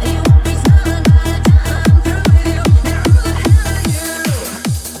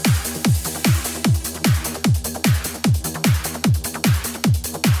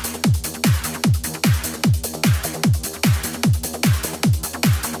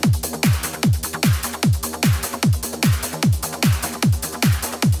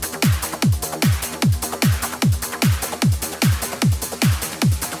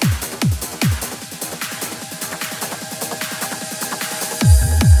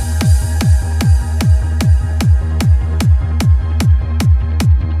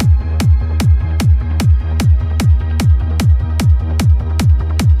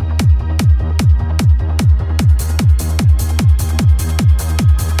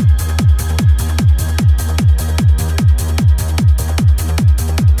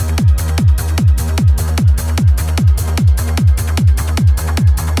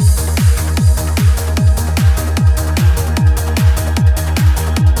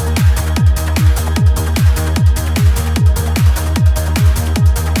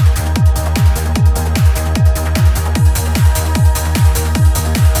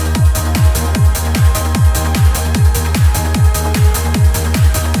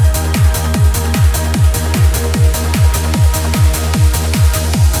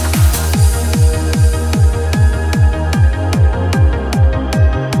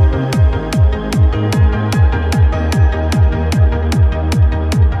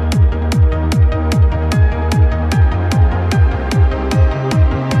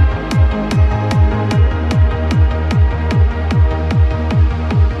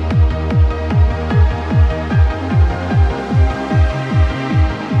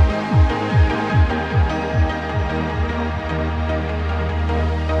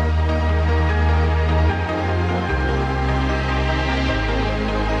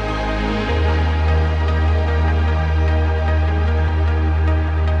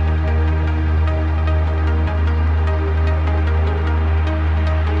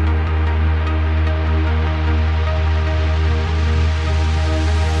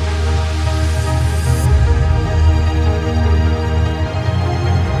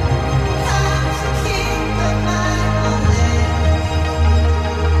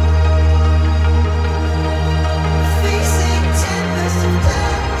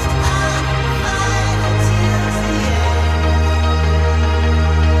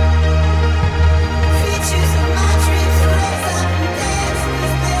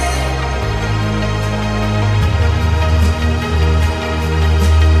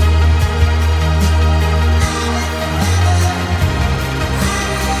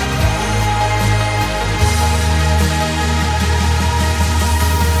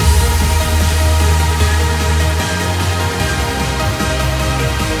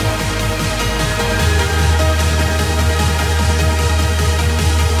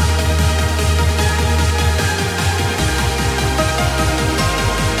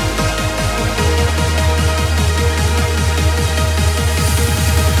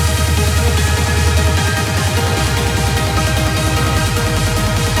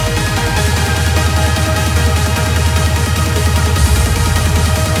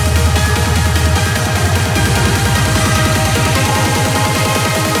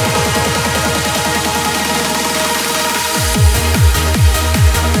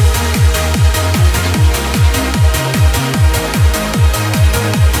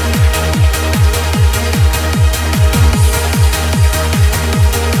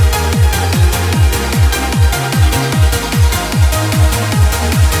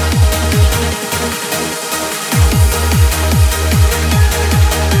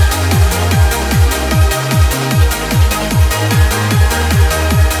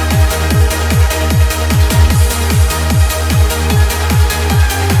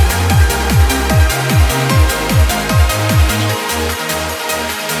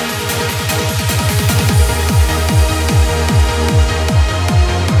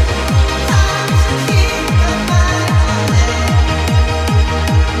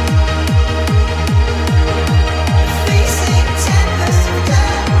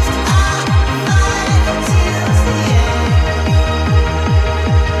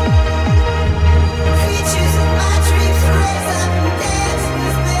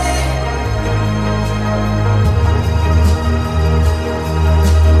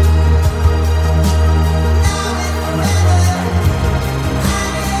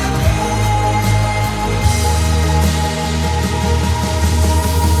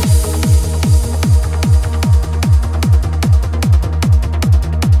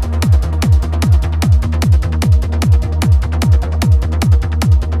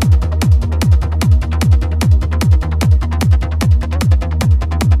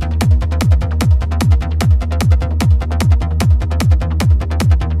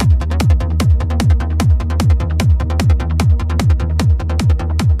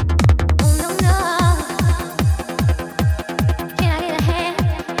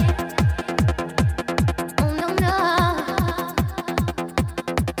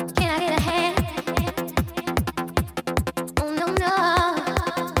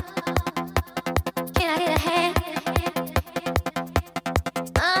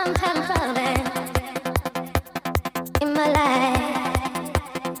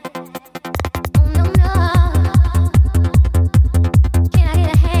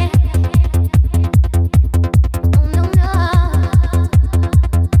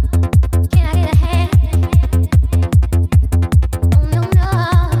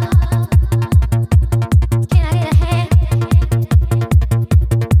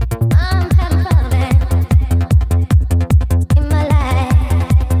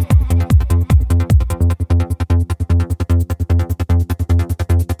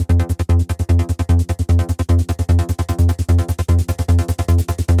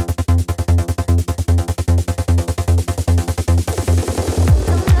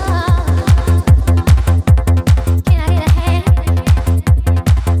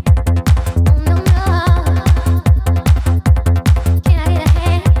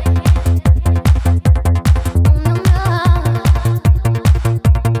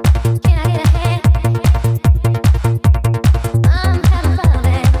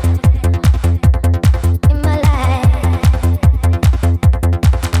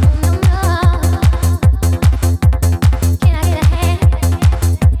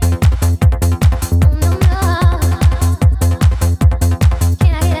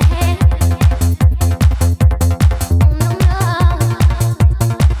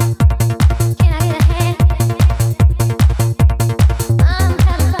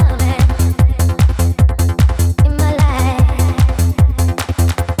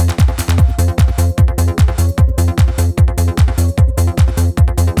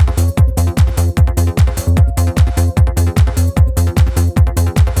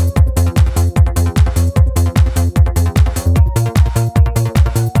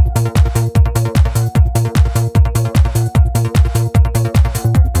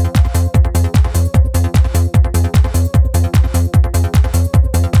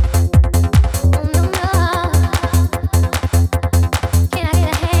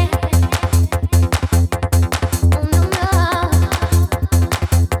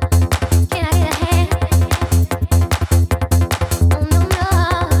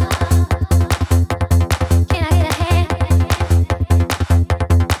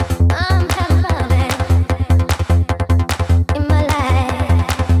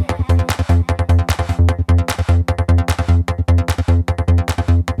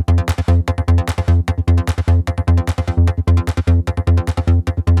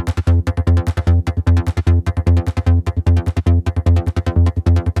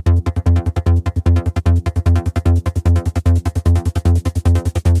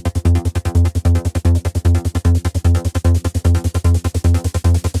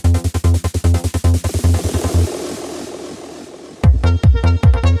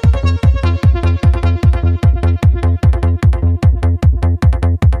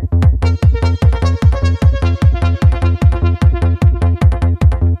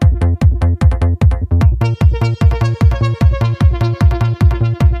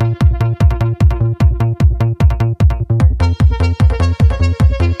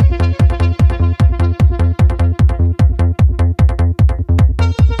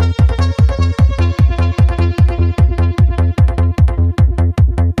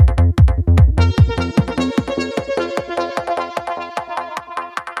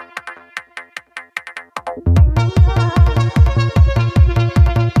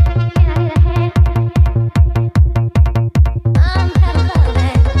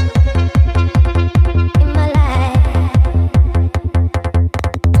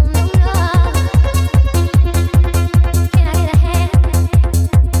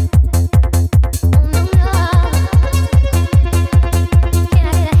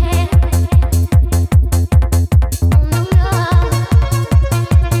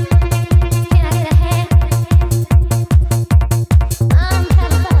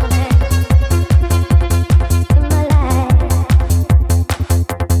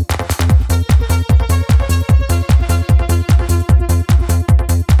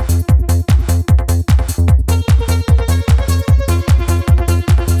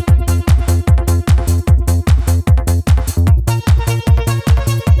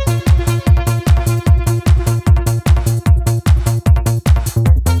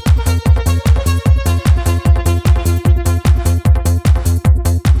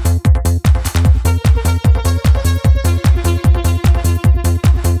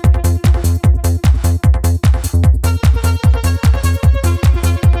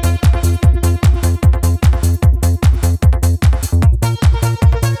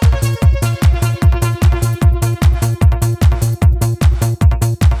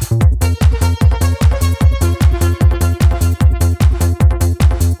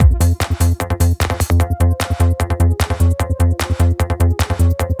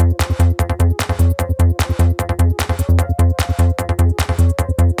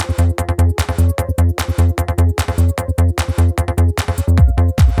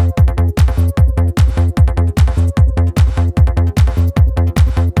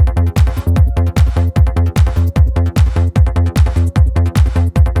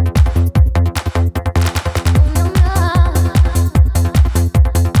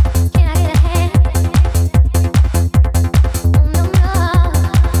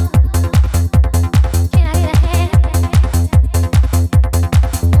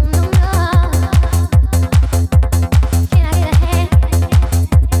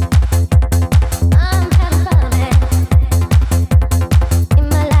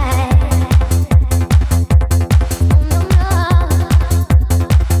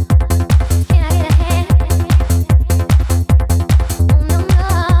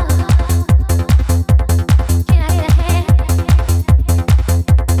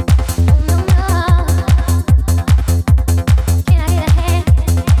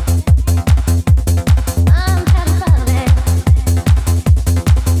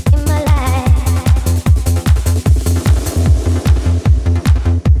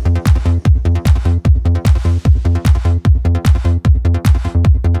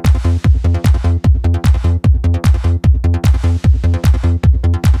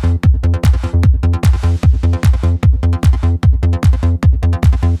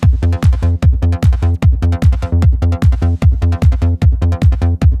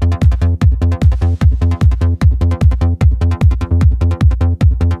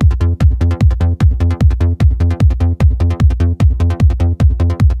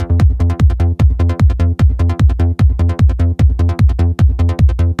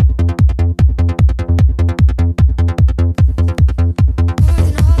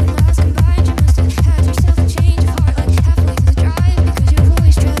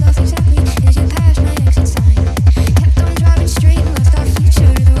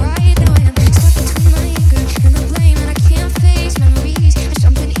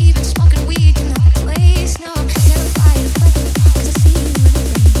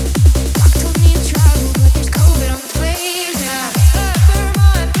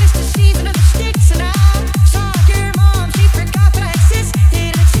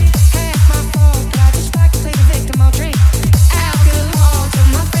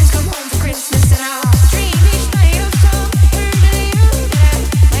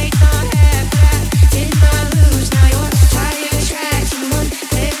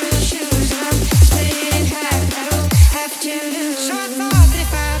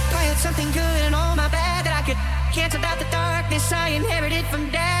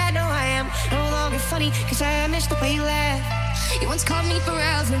 funny, cause I miss the way you laugh. You once called me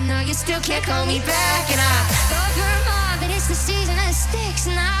forever, now you still can't call me back. And I love your mom, but it's the season that sticks.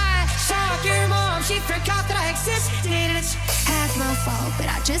 And I saw your mom, she forgot that I existed. And it's half my fault, but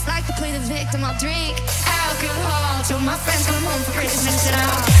I just like to play the victim. I'll drink alcohol till my friends come home for Christmas. And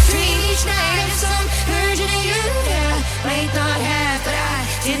I'll dream each night of some version of you that I might not have, but I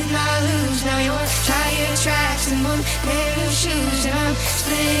did not lose. Now you're tire tracks and one pair of shoes, and I'm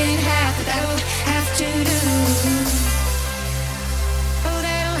split in half, but that'll have to do. Oh,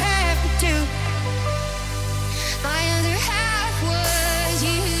 that'll have to do. My other half was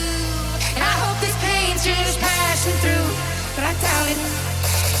you, and I hope this pain's just passing through, but I doubt it.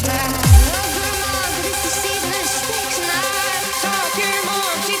 But I love her mom, but it's the season that sticks. And I saw your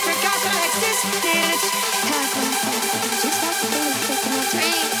mom, she forgot that I existed. It's half my fault, just like the little trick in my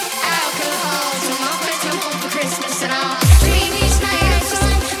drink alcohol till my friends come home for Christmas. And I'll dream each night of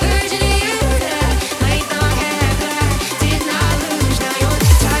some version of you that I might not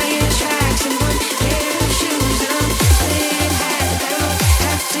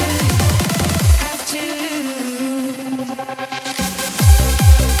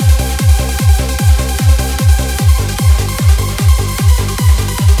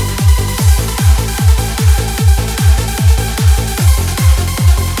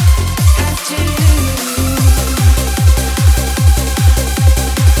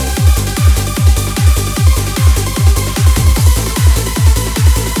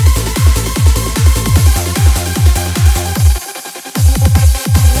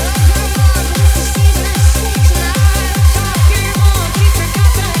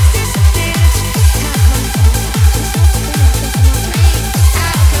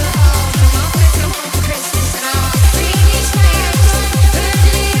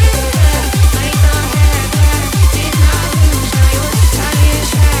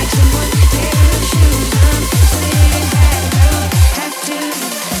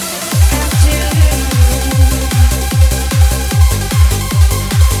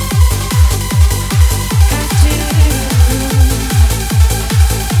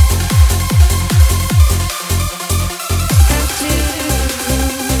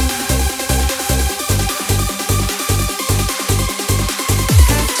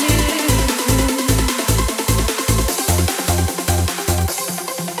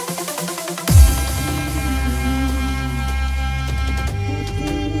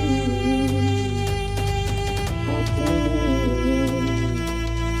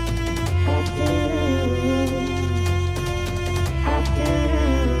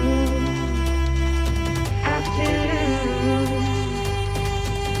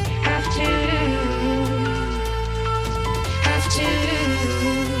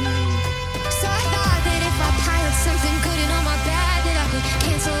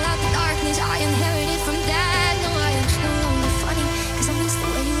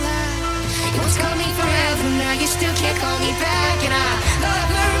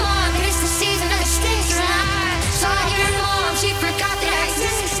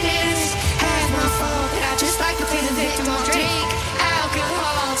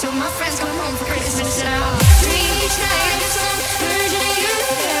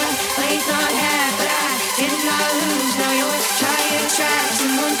but I did not lose. Now you're tire tracks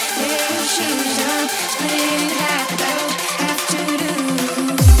and one pair of shoes, and I'm split in half. That'll have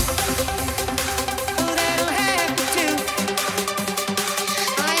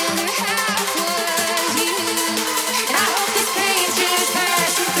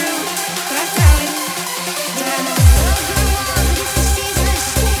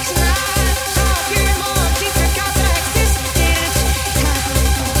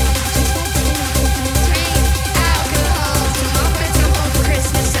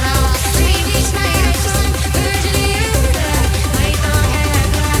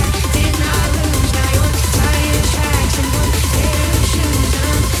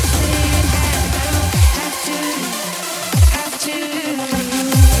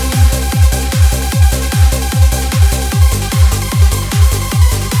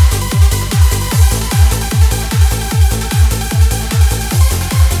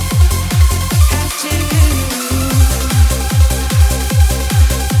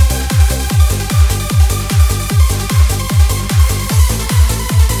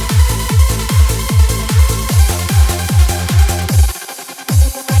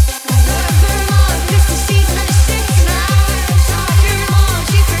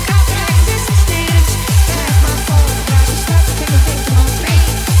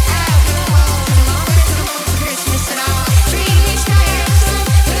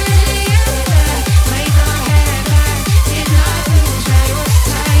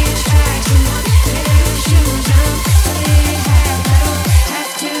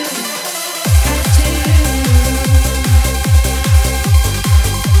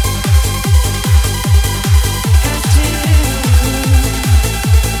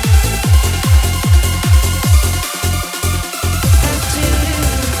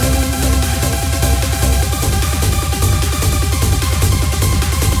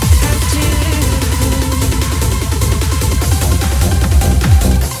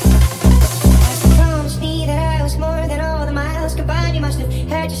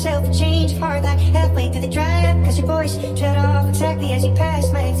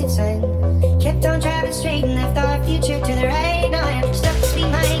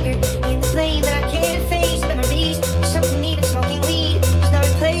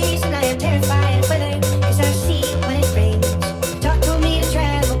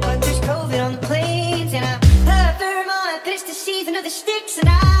sticks, and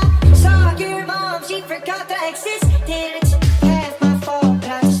I saw your mom, she forgot that I existed. It's half my fault, but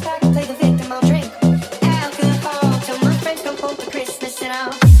I just like to play the victim. I'll drink alcohol till my friends come home for Christmas, and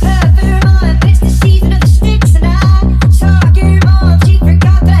I'll love her mom. It's the season of the sticks, and I saw your mom, she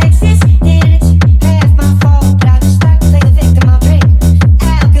forgot that I existed. It's half my fault, but I just like to play the victim. I'll drink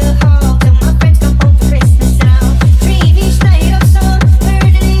alcohol till my friends come home for Christmas, and I'll dream each night of some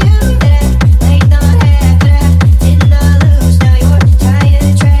version of you that I might not have, but I did not lose. Now you're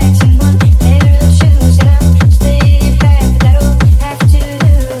tire tracks and one pair of shoes, and I'm staying back, but that'll have to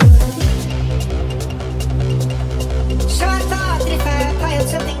do. So I thought that if I piled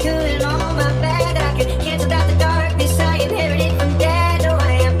something good and all my bad, I could cancel out the darkness I inherited from Dad. No,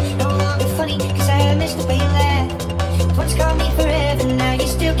 I am no longer funny, cause I missed the way you laughed. Once called me forever, now you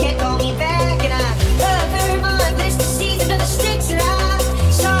still can't call me back. And I love her mom, but it's the season of the sticks, and I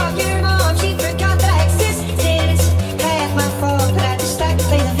saw your mom, she forgot that I existed. It's half my fault, but I just like to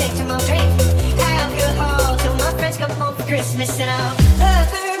play the victim. I'll drink alcohol till my friends come home for Christmas, and I'll love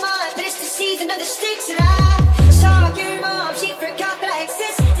her mom, but it's the season of the sticks, and I saw your mom, she forgot that I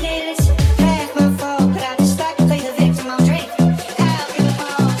existed. It's half my fault, but I just like to play the victim. I'll drink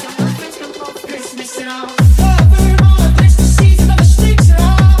alcohol till my friends come home for Christmas, and I'll love her mom, but it's the season of the sticks, and I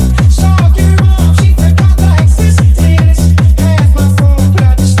saw your mom, she forgot that I existed. It's half my fault, but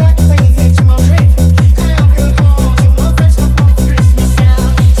I just like to play the victim. I'll drink alcohol till my friends come home for Christmas, and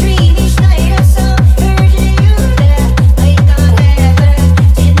I'll dream each night of some version of you that I might not have, but I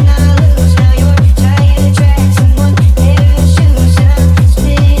did not lose. Now you're tire tracks and one pair of shoes, and I'm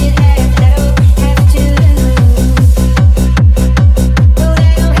split half, but that'll have to do. Well,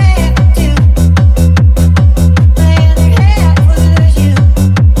 that'll have to. My other half was you.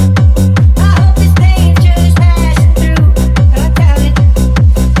 I hope this pain just passes through, but I doubt it.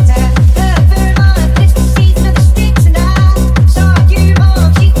 I love her mom, it's the season of the sticks, and I saw your mom,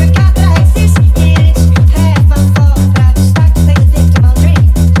 she forgot that I existed. It's half my fault, but I just like to play the victim. I'll drink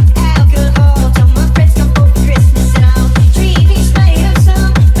alcohol till my friends come home for Christmas, and I'll dream each night of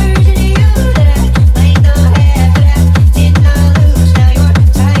some version of you that I might not have, but I did not lose. Now you're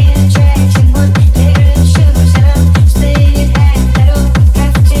tire tracks and one pair of shoes, and I'm split half, that'll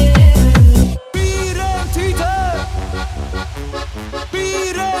have to do. Bier en tieten!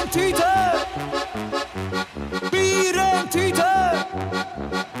 Bier en tieten! Bier en tieten!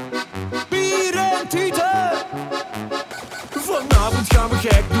 Bier en tieten! Vanavond gaan we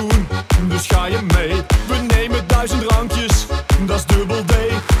gek doen, dus ga je mee. We nemen 1000 drankjes, dat is dubbel D.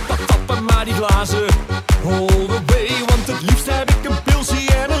 Tappen maar die glazen, all the way. Want het liefst heb ik een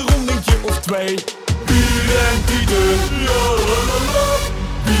pilsie en een rondingje of twee. Bier en tieten, ja la la la.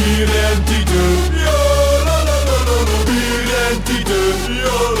 Bier en tieten, ja la la la la la. Bier en tieten,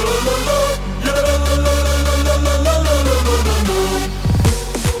 ja la la la. Ja la la la la la la la la la la la.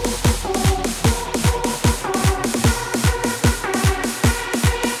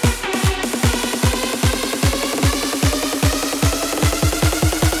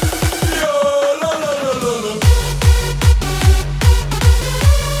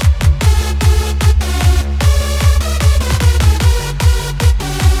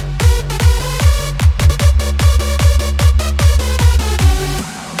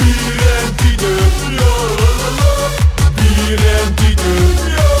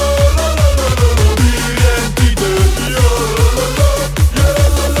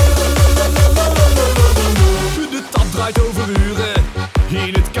 De tap draait over uren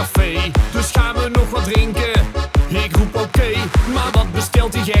in het café, dus gaan we nog wat drinken. Ik roep oké, maar wat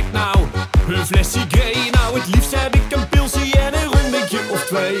bestelt die gek nou? Een flesje grey, nou het liefst heb ik een pilsie en een rondingje of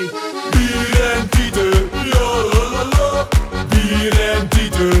twee. Bier en tieten, ja la la la. Bier en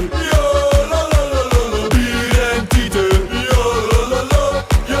tieten, ja la la la la. Bier en tieten, ja la la la.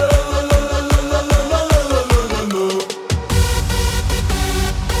 Ja la la la la la la la la la.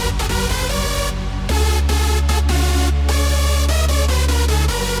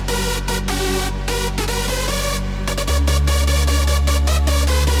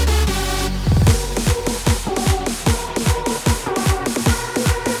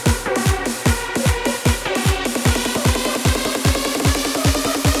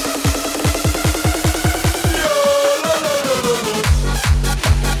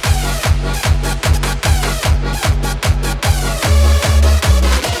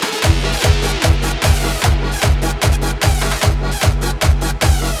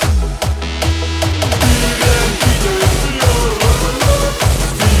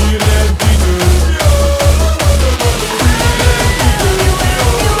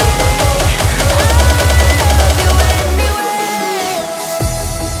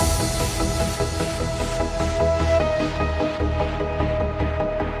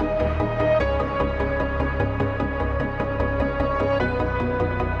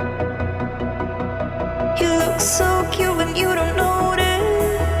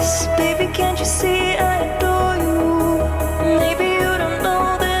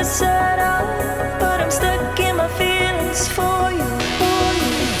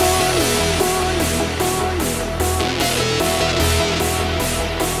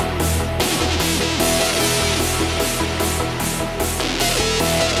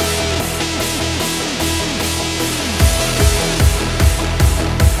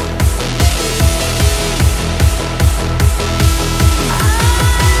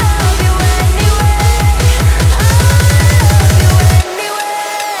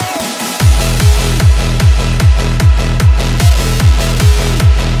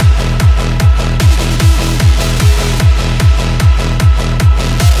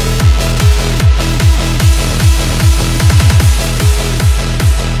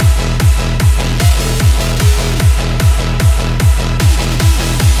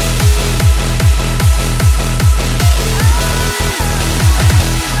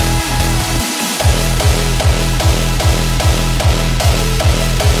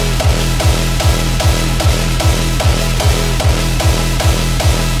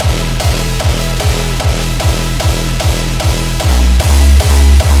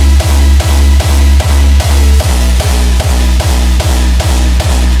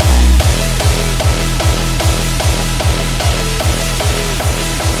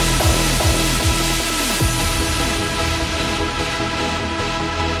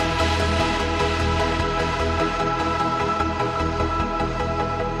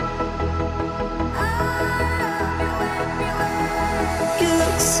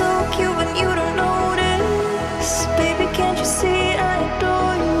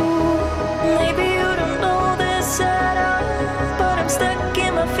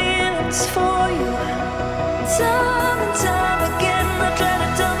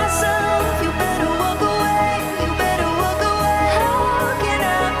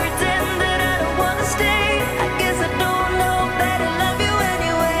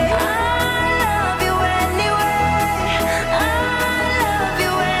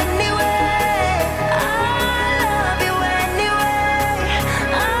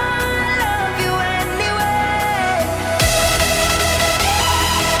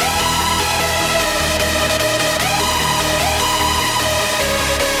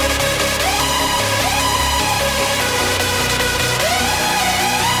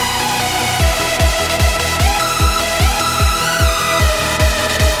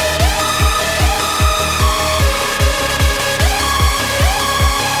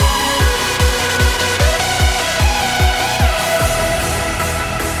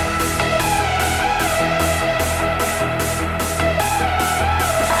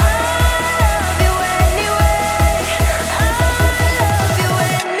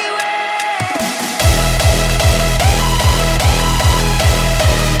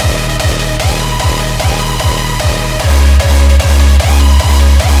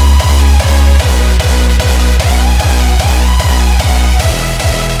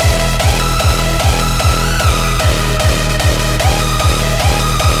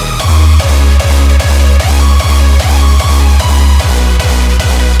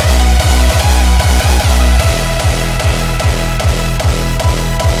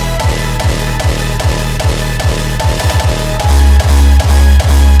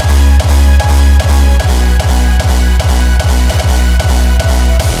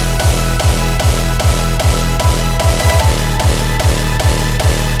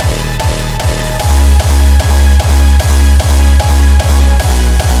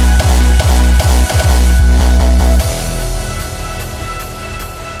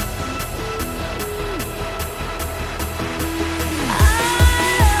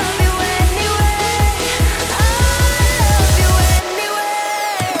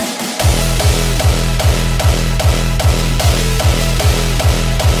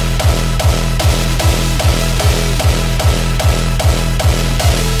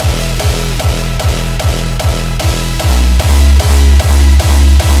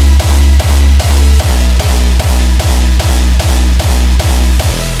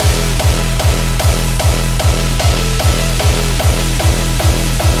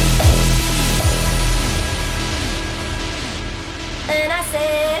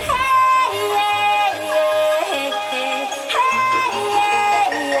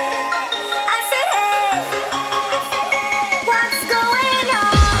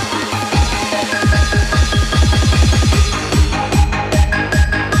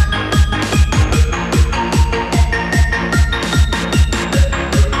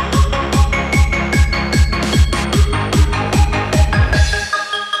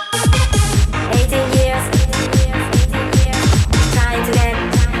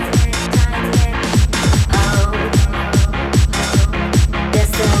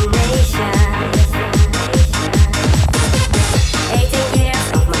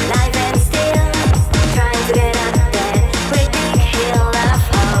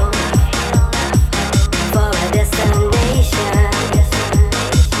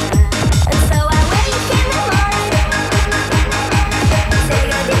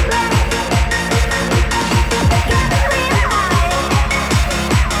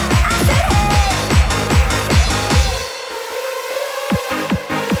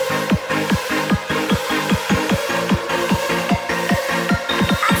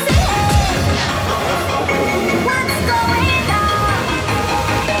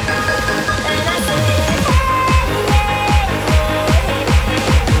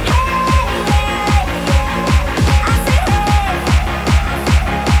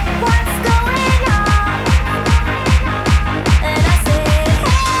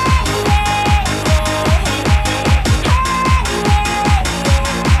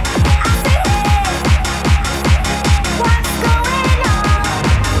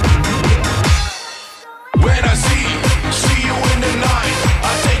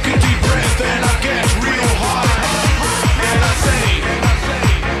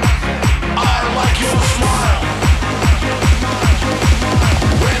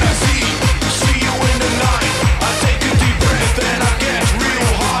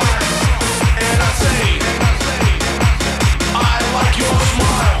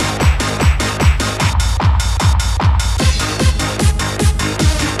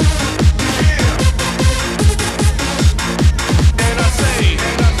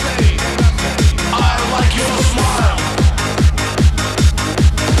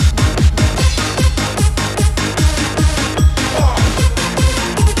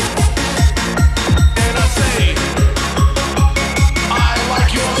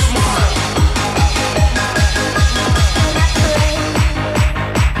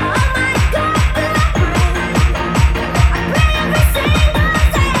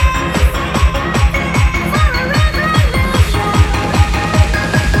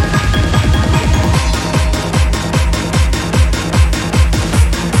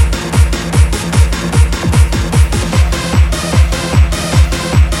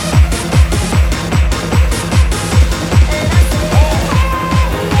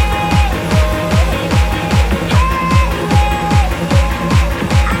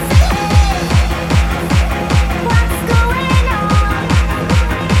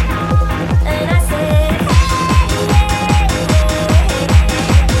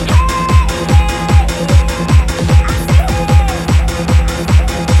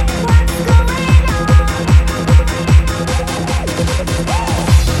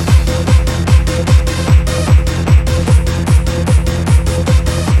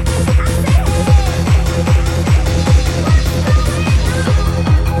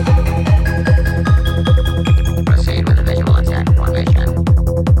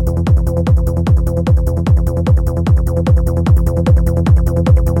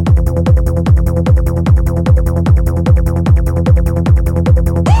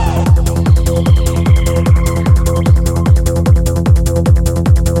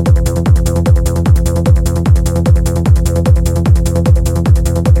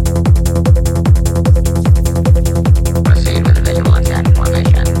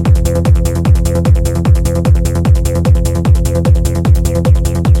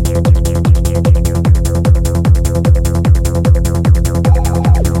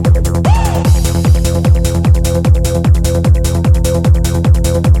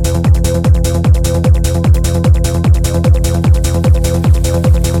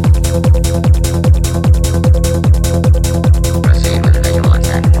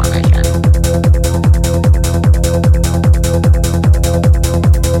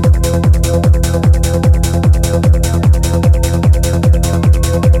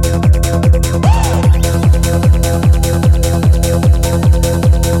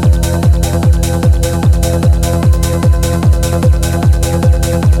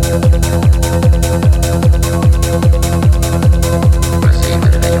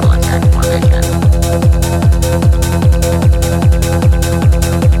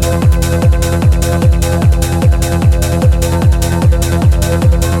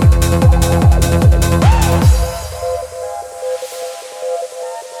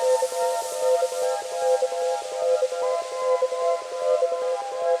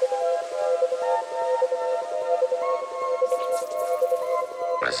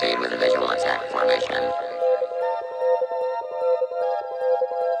 Proceed with the visual attack formation.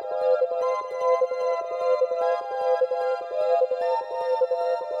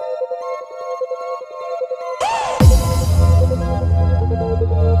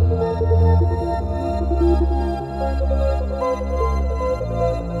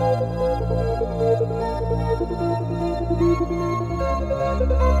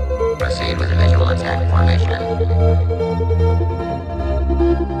 Proceed with the visual attack formation.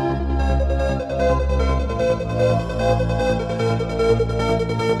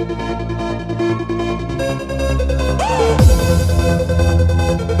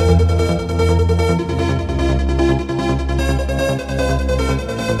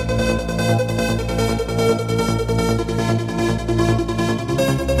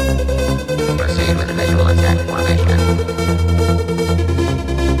 Proceed with the visual attack formation.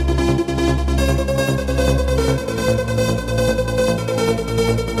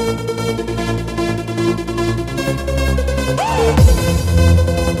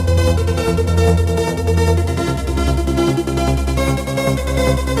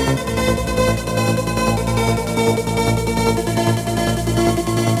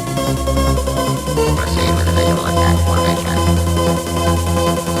 Proceed with the visual attack formation.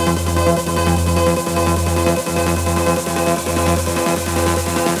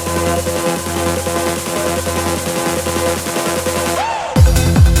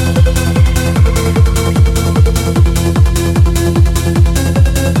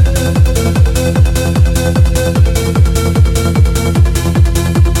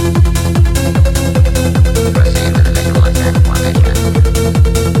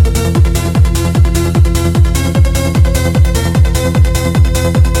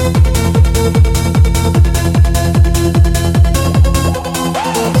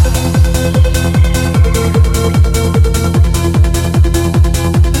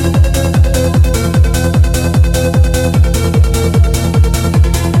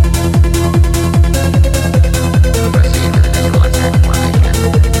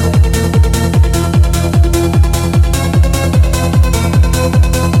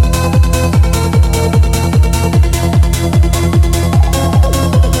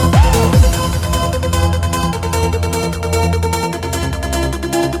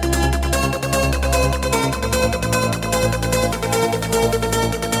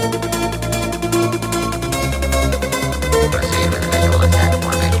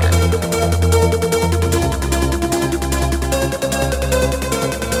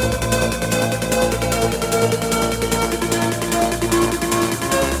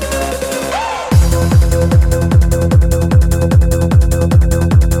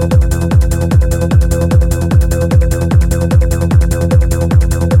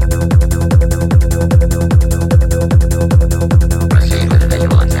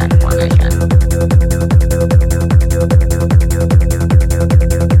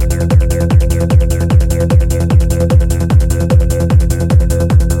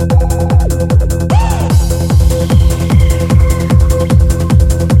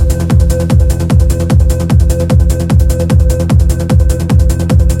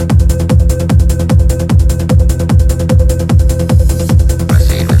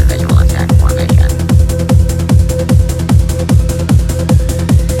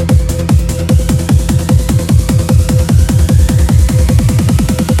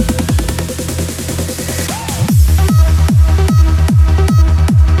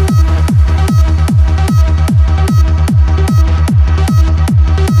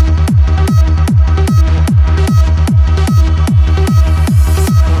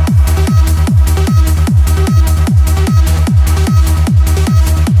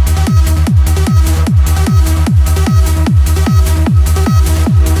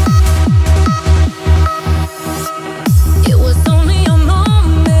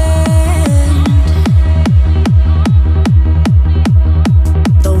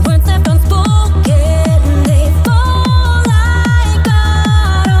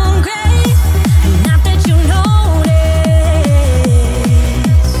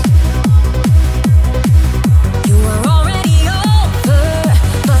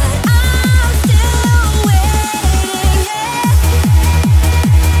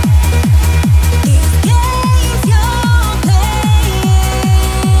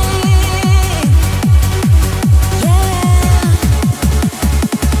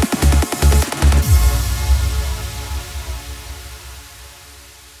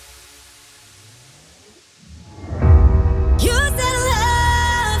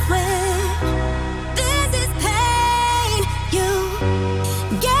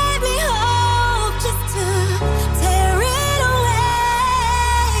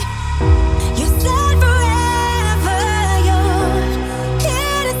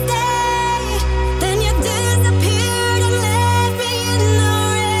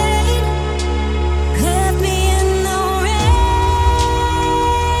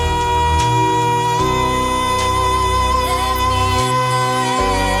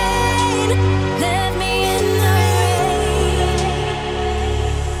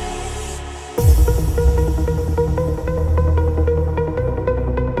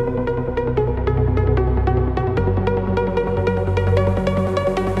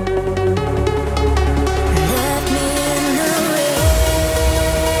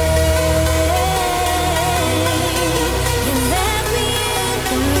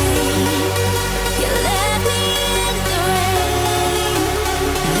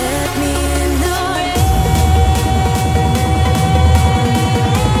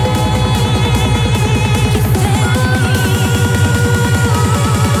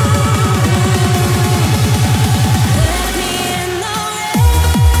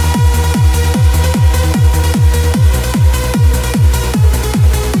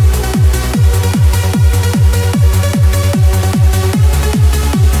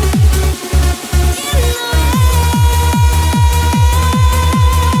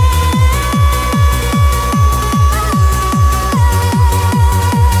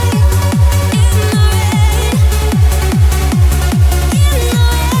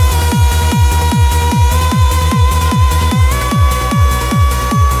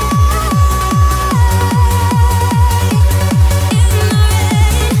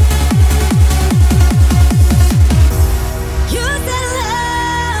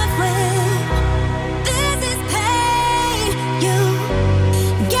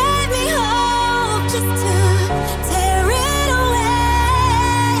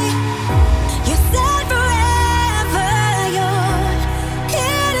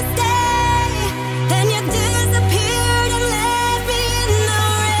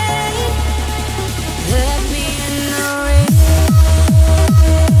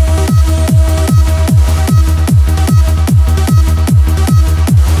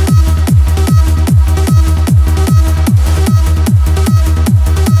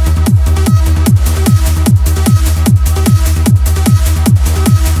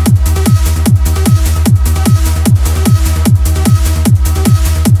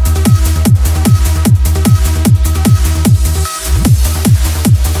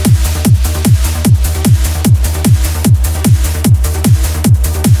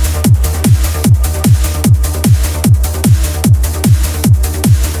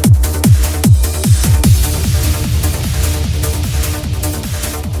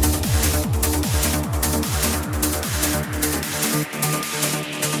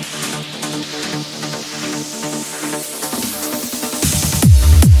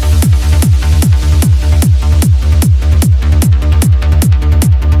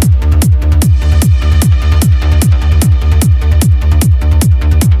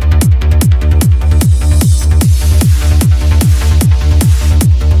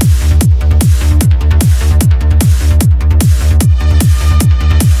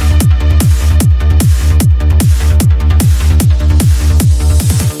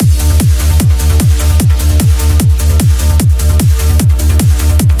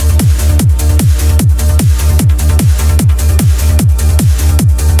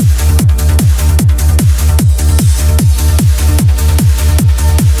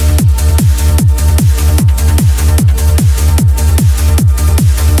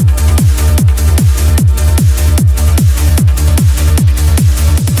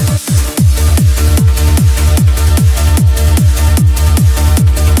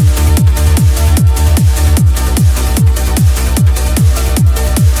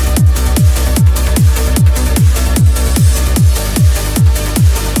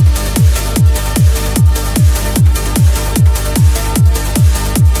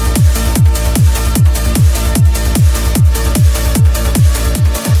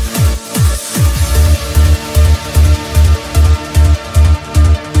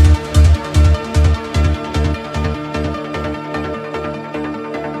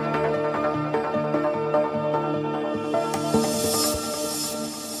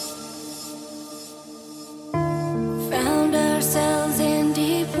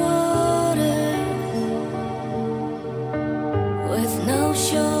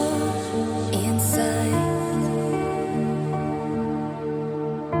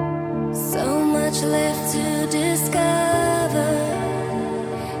 left to discover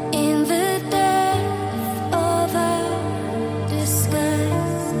in the depth of our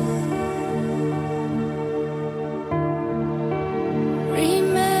disguise.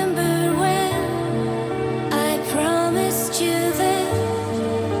 Remember when I promised you that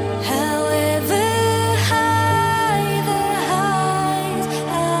however high the highs,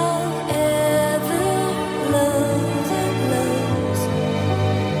 however low the lows,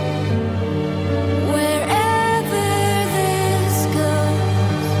 wherever this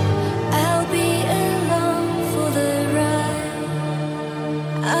goes, I'll be along for the ride.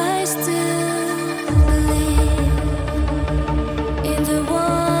 I still believe in the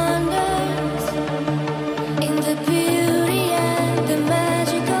wonders, in the beauty and the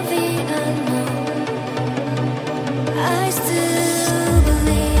magic of the unknown. I still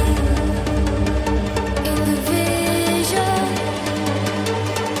believe in the vision,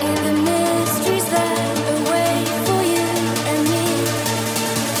 in the mysteries that await for you and me.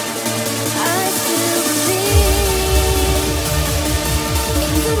 I still believe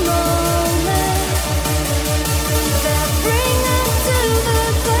in the moments that bring us to the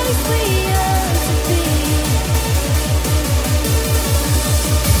place we yearn to be.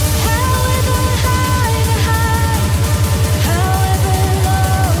 However high the high, however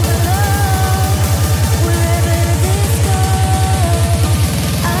low the low, wherever this goes,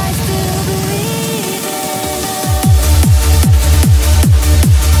 I still believe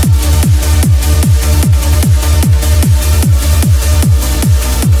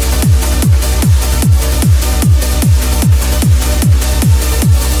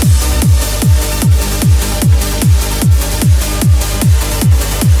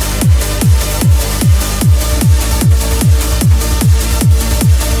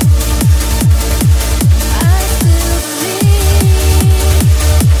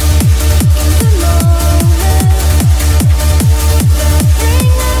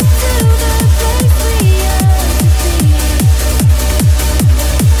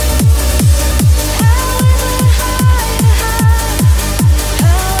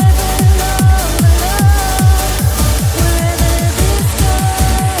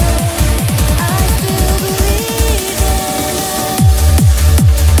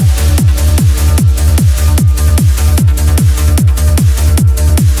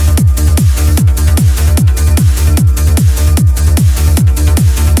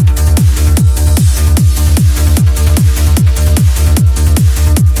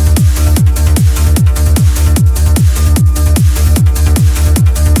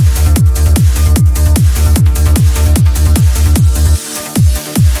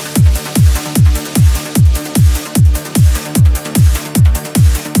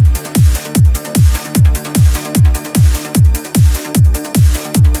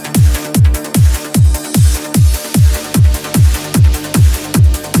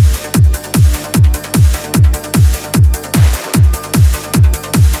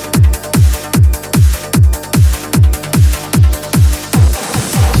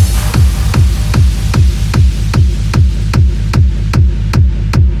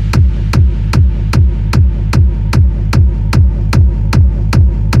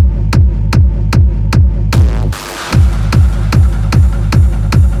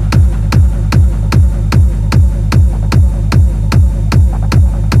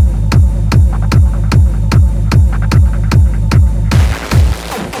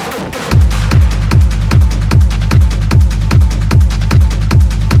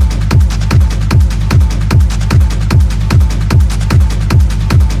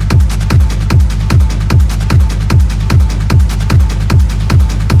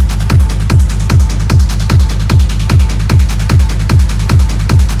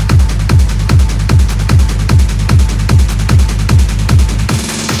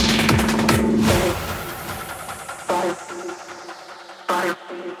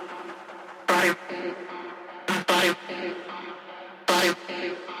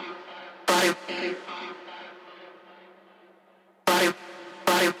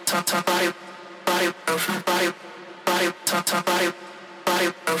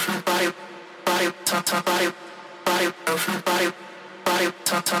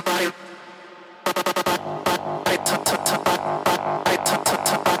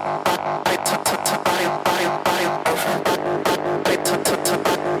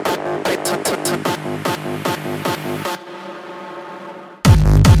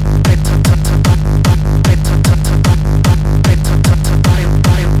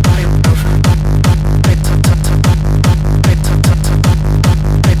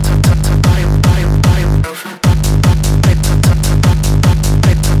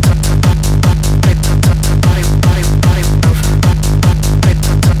in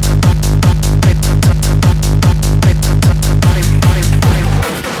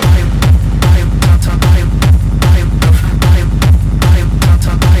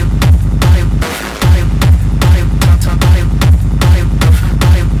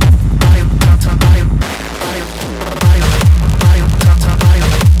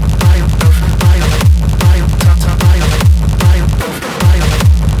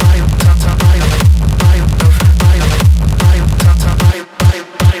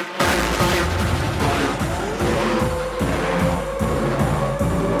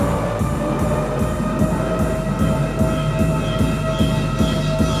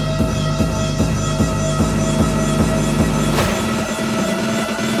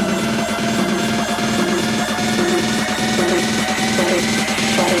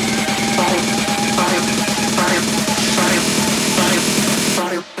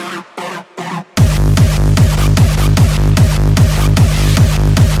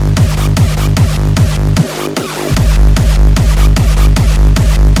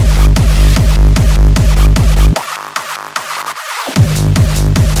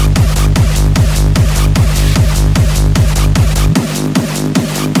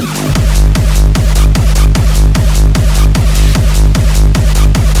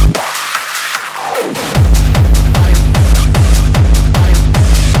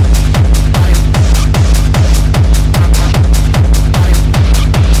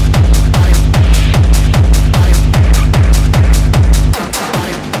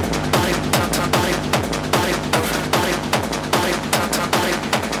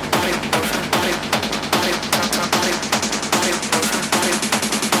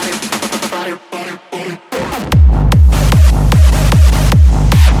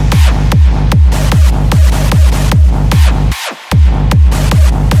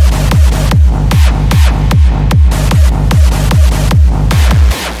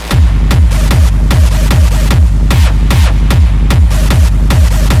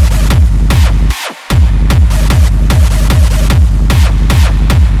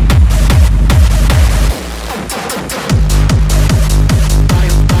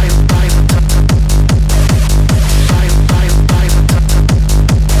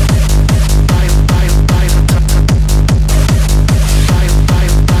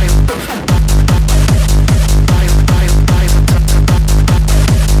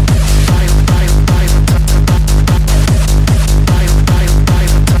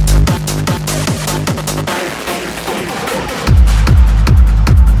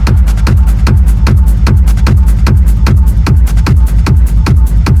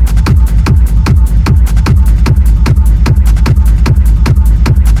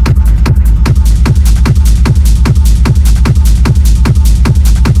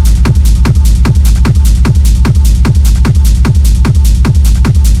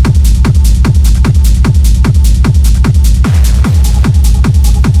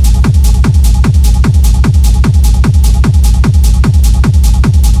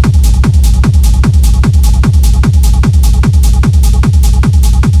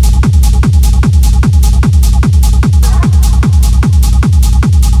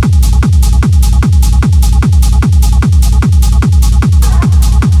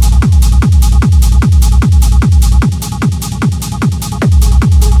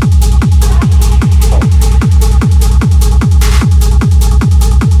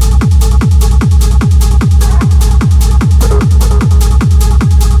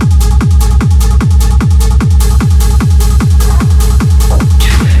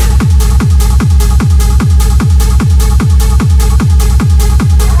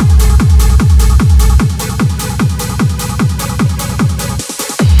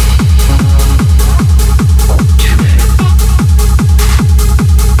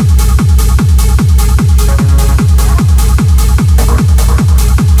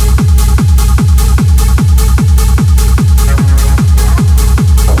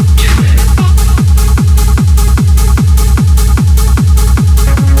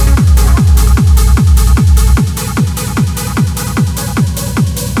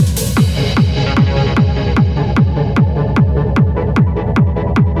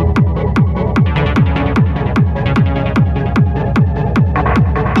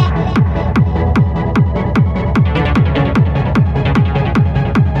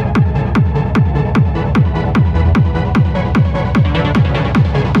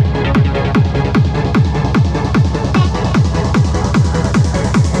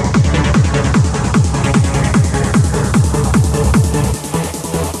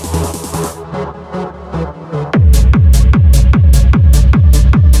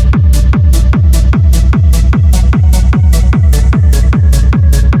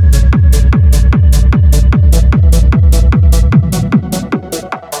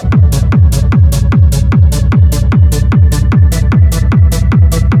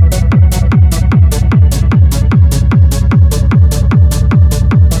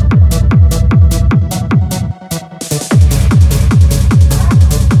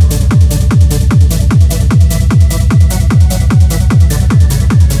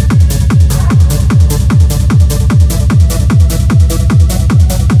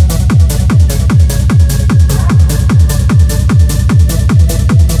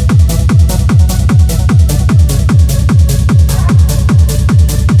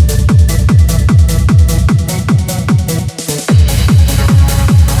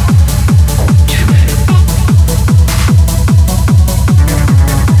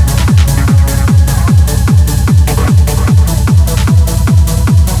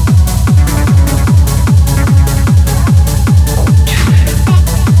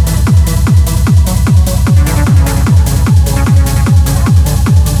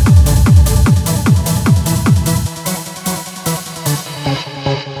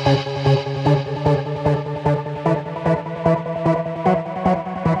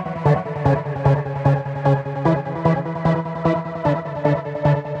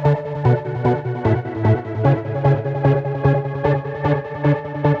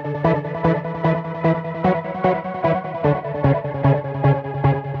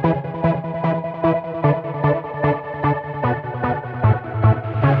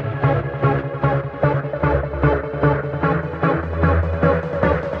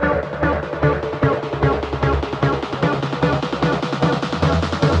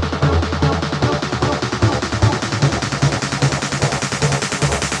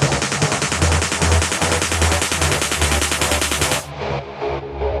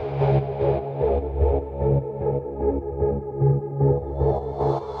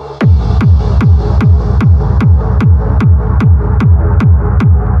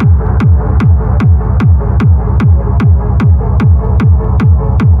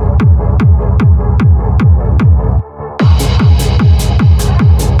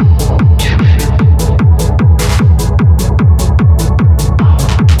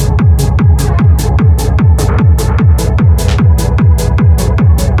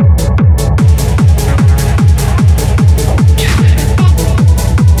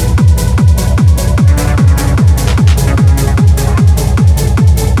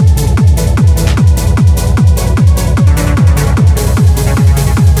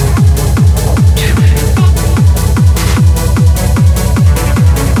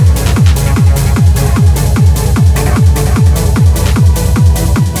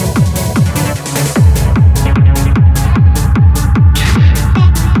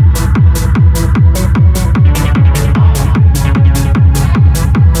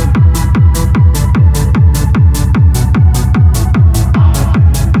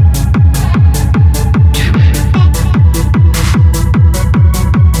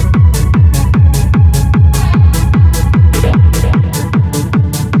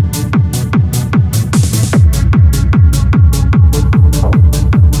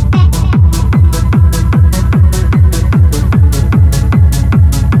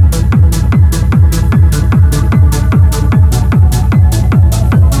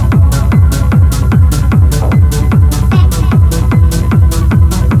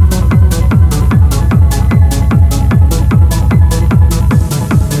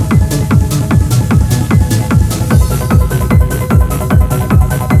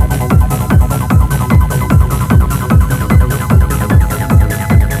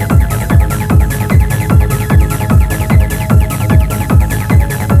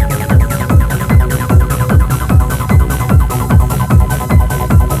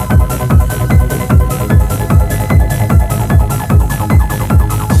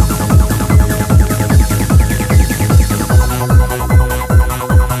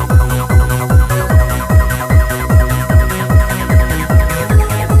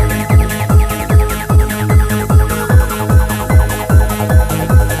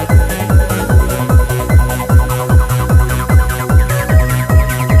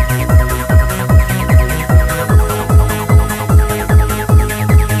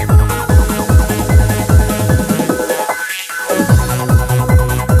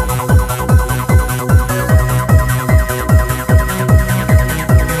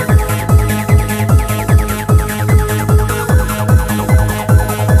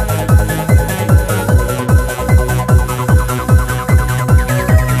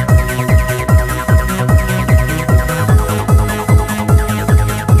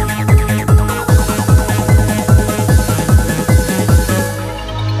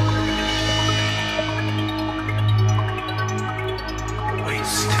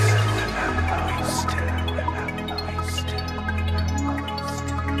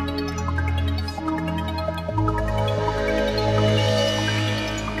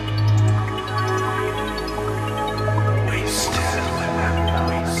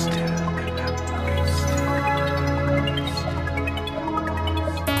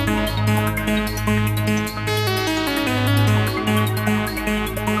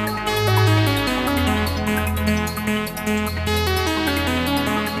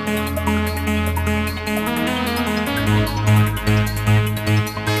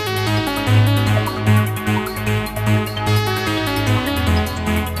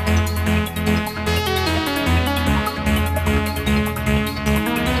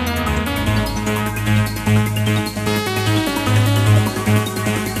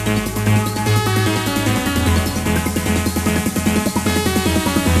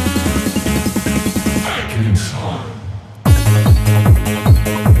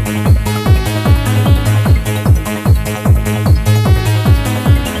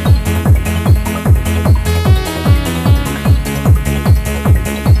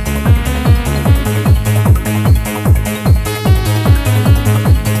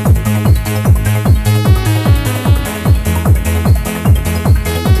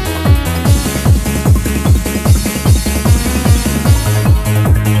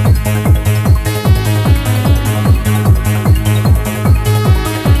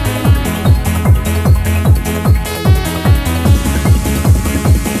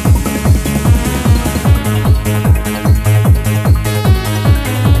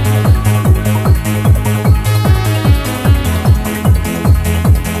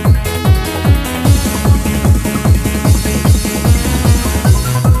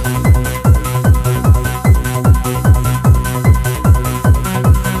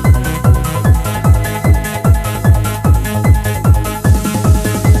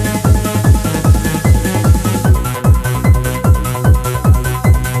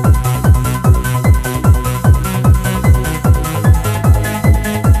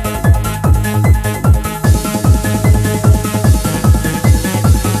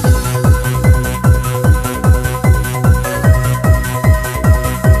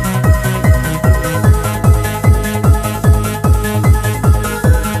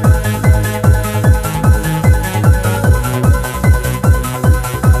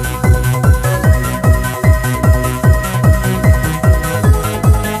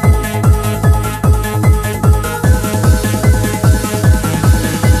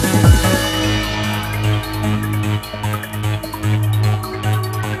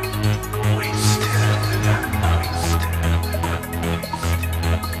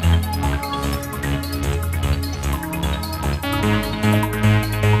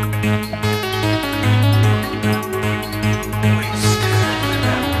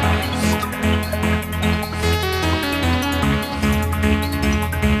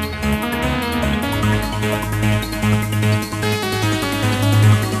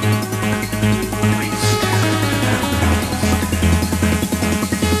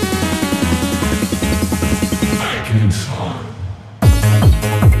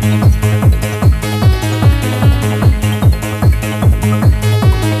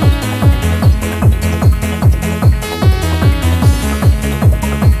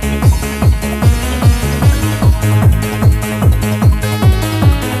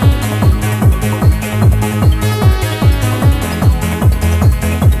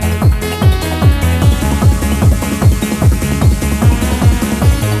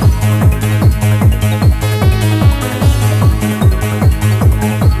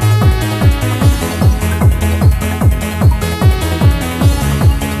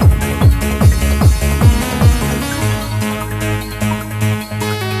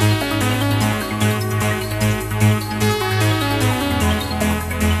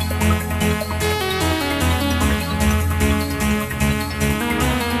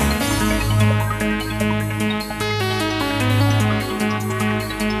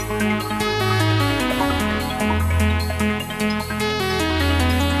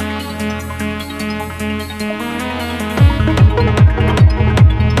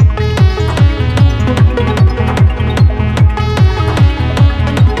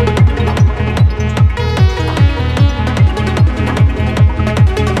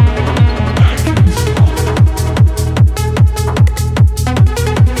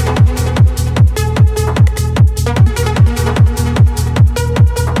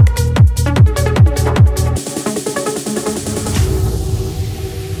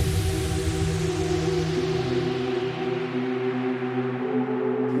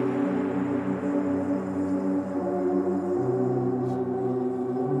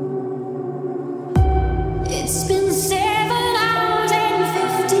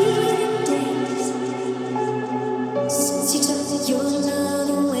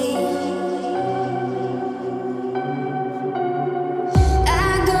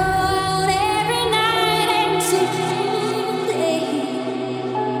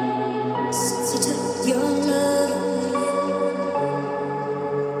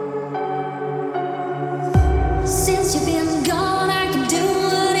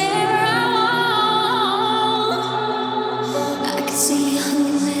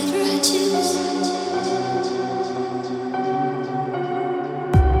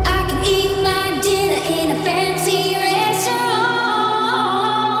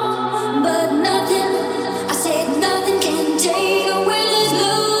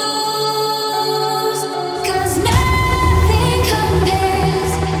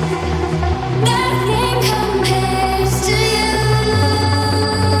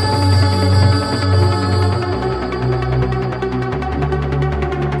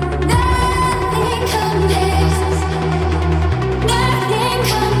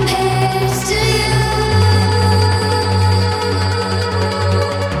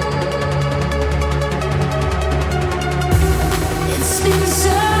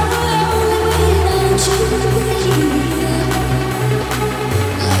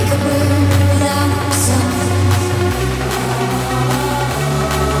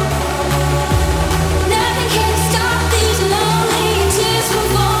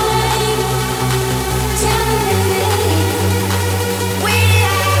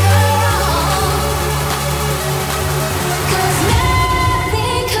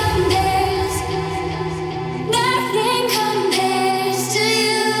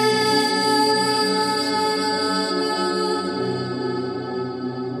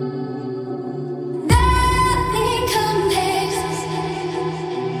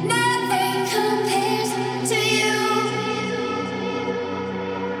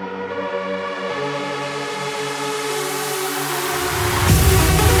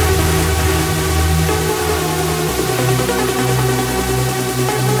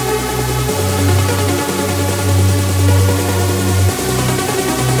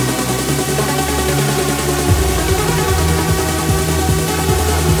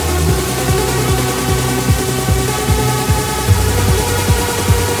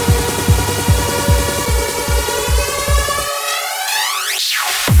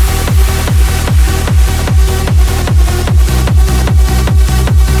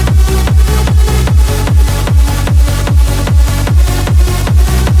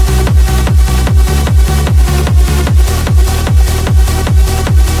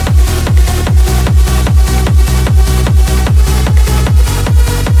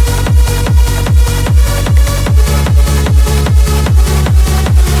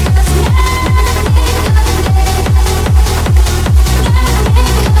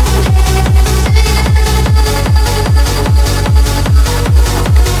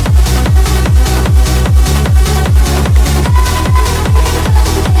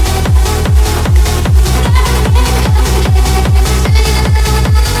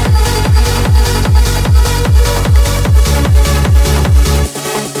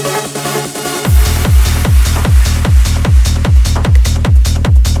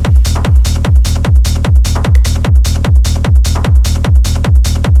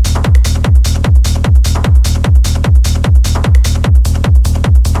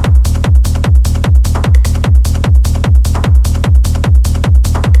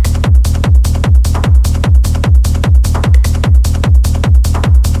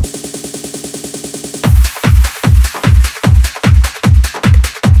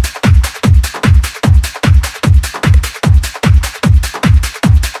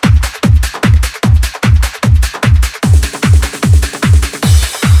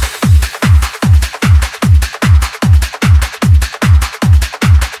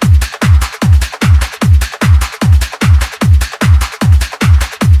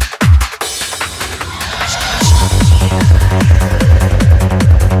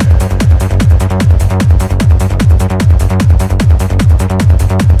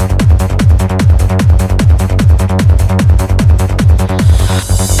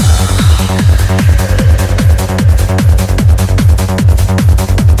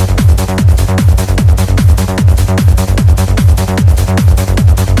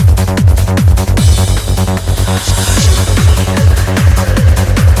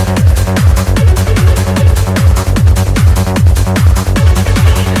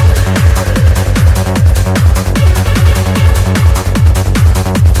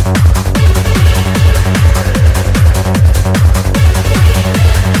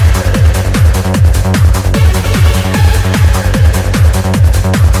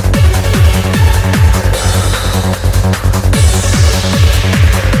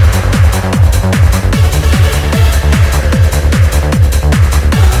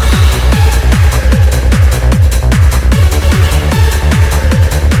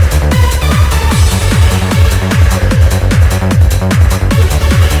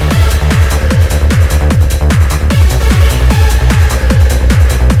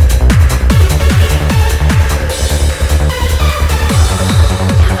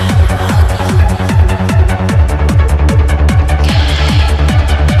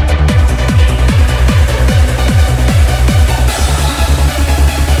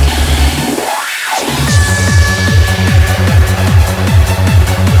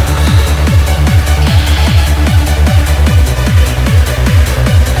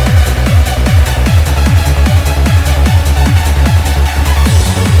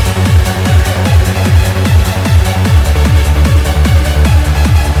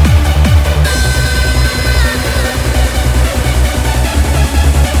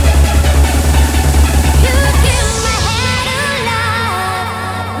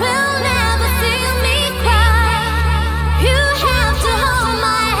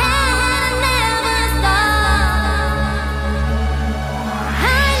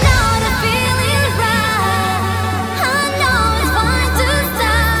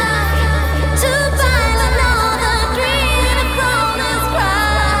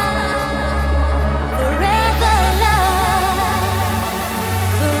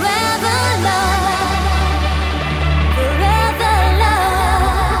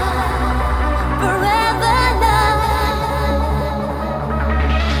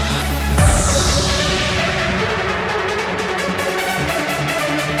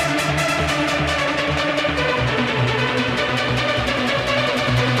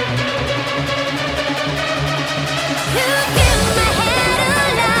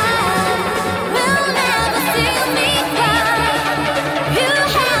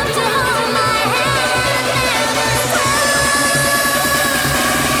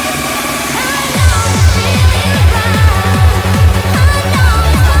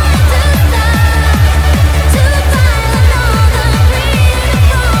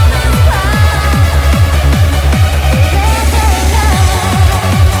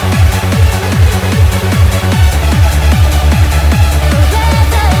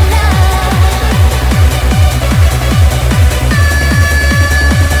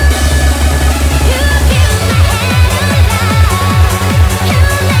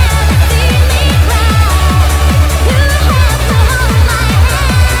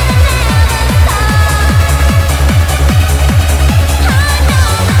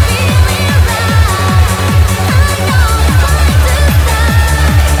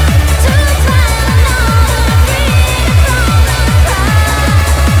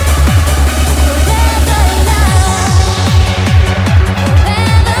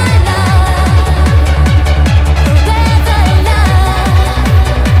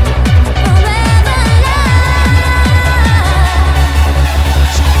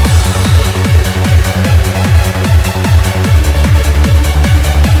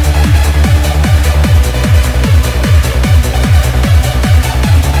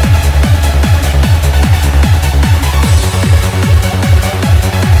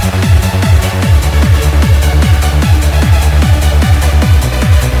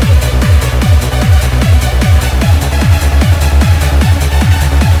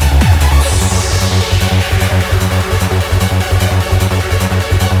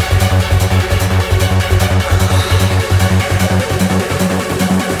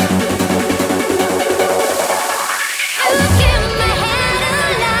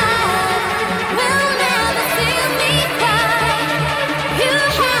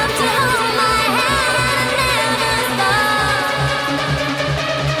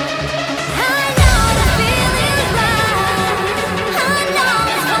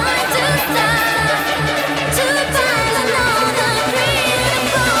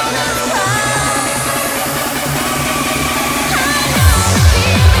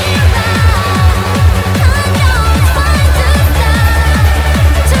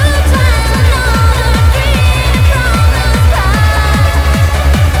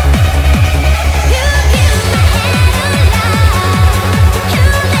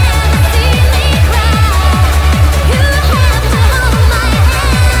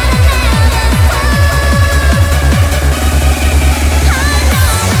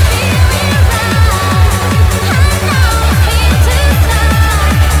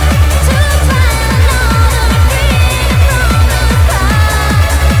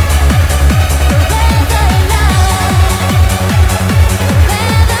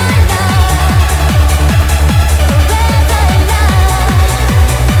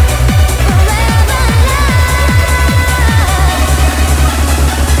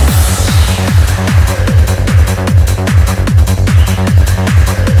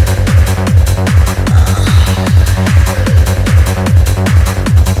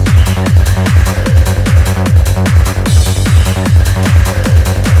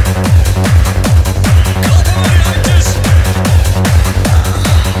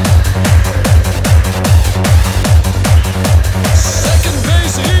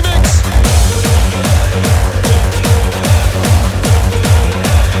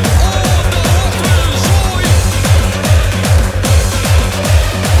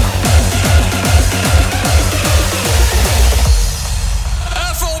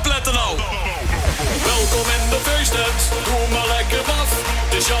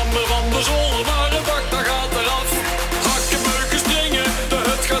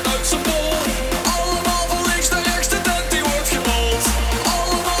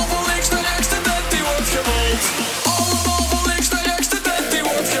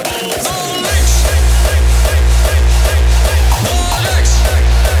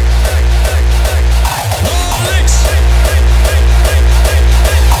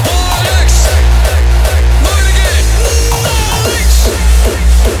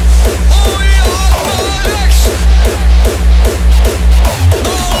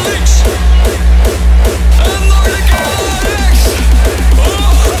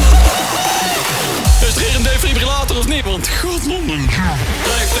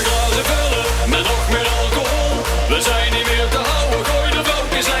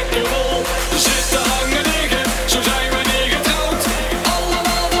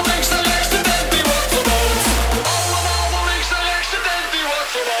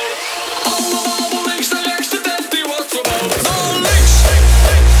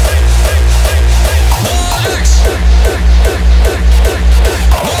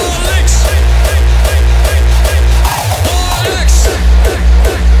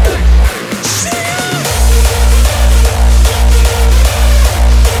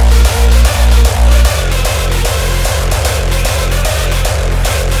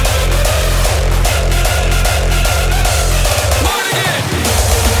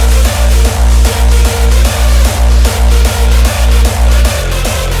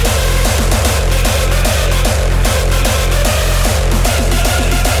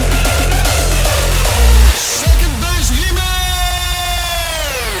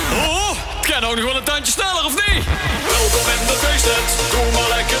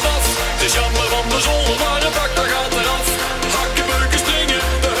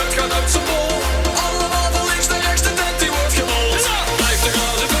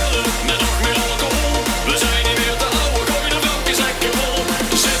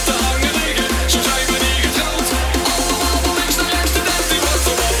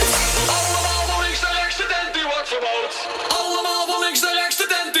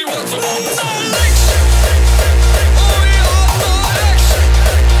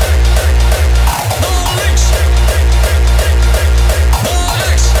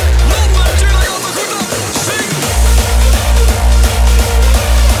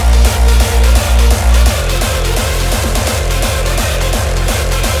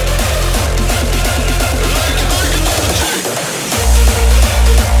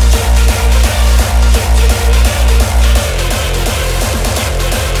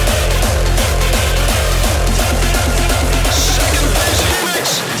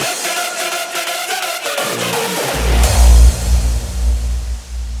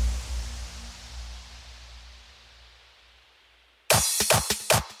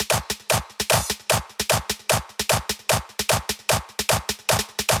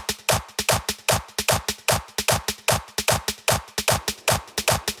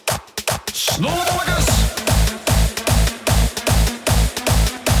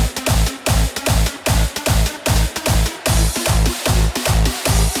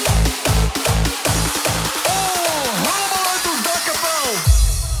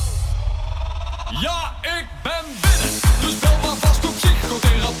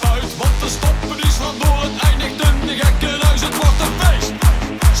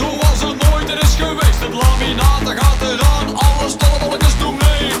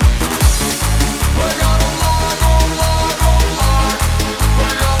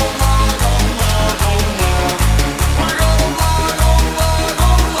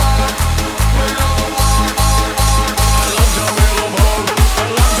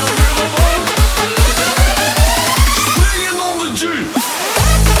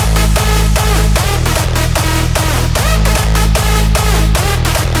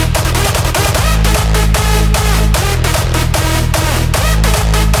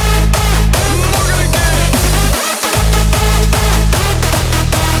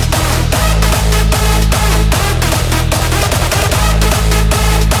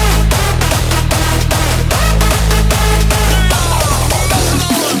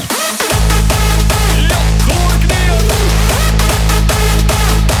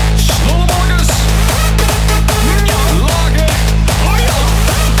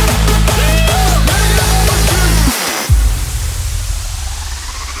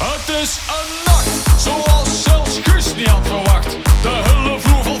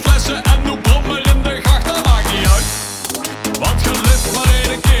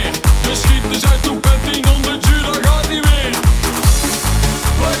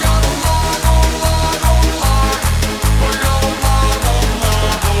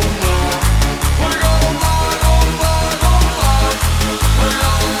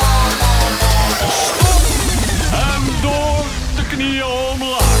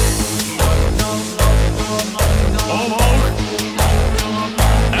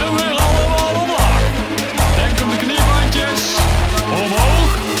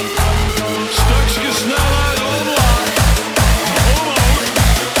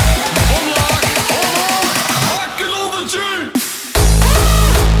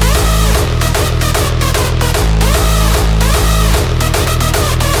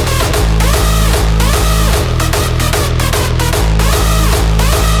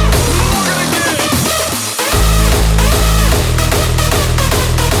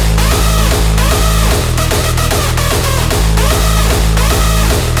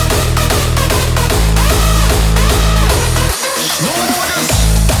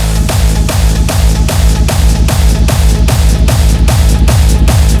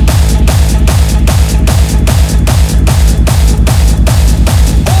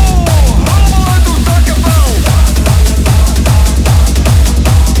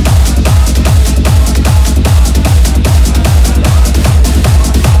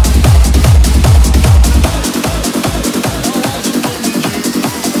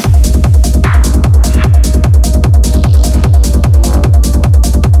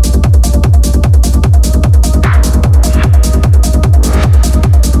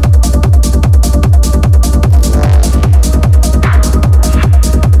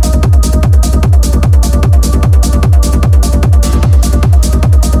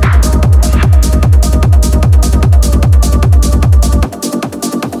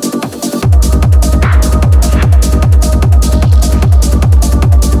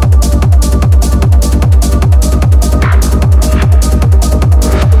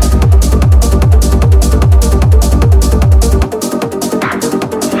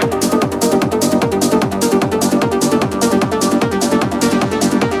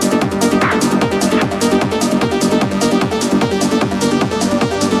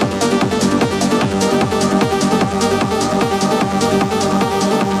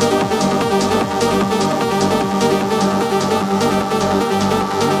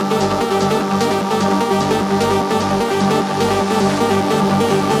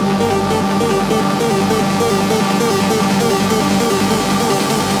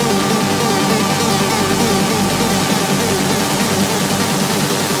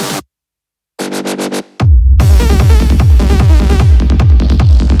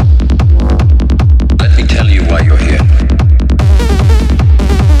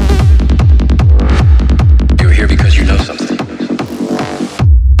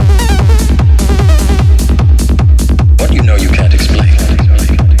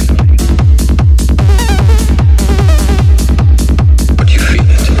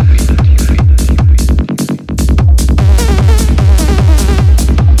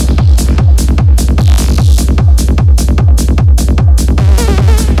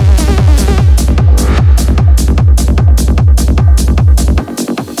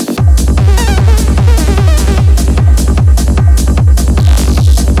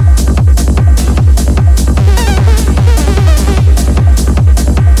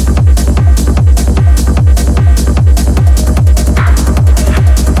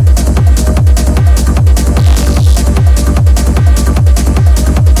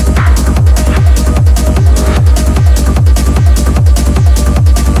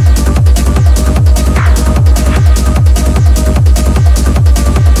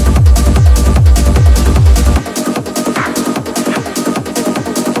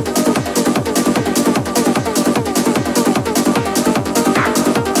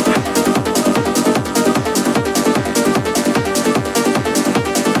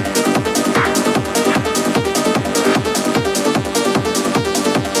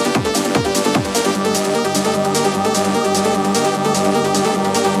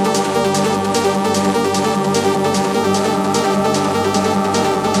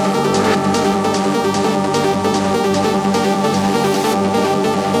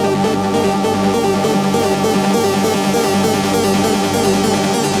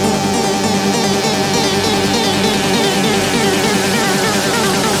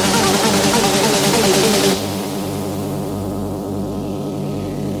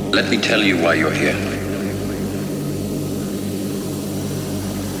Let me tell you why you're here.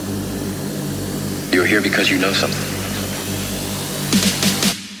 You're here because you know something.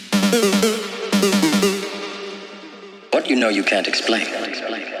 What you know you can't explain.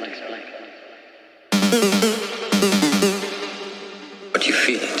 But you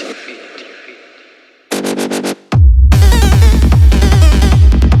feel it.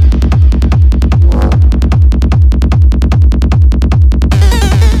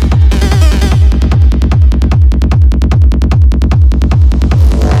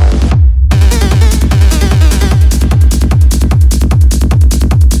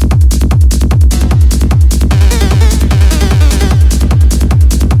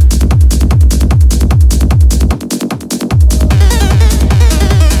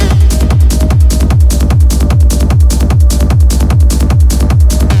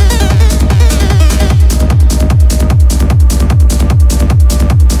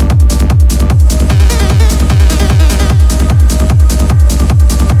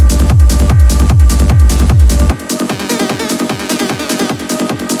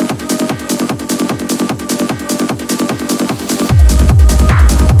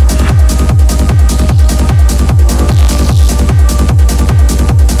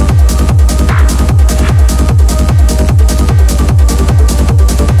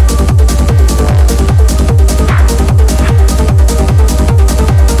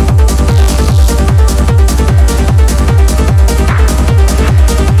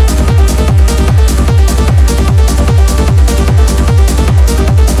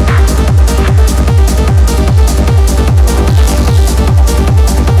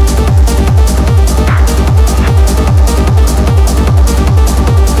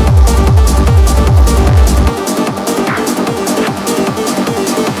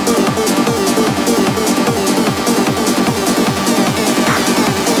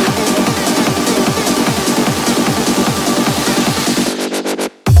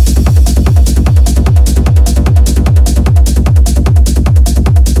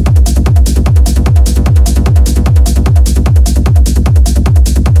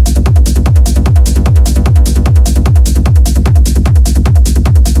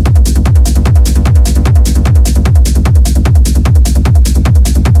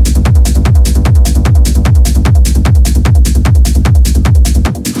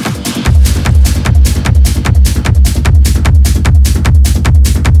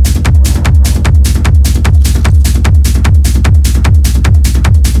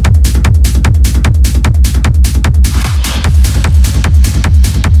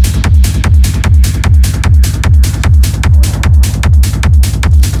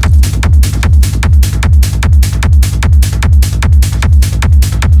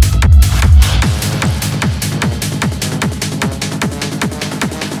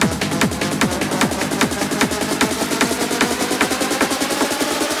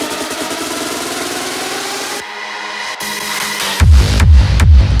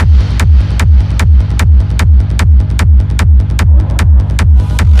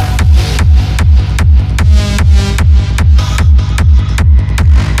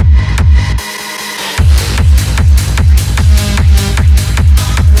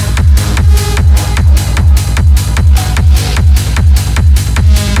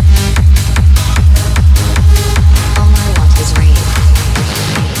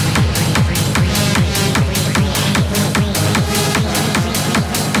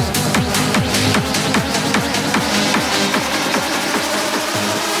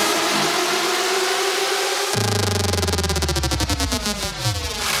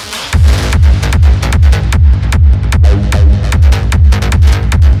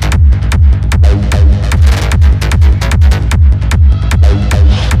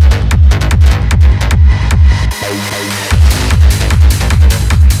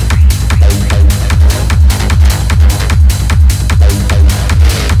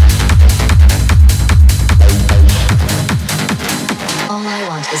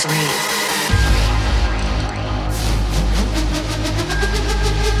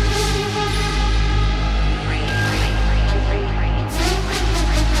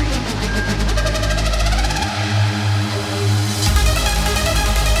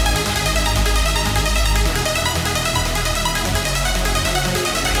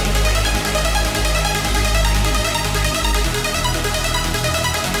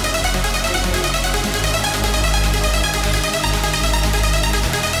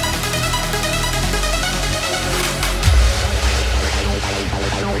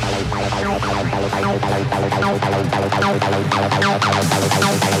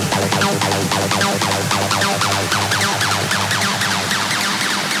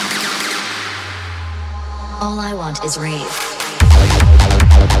 All I want is rave.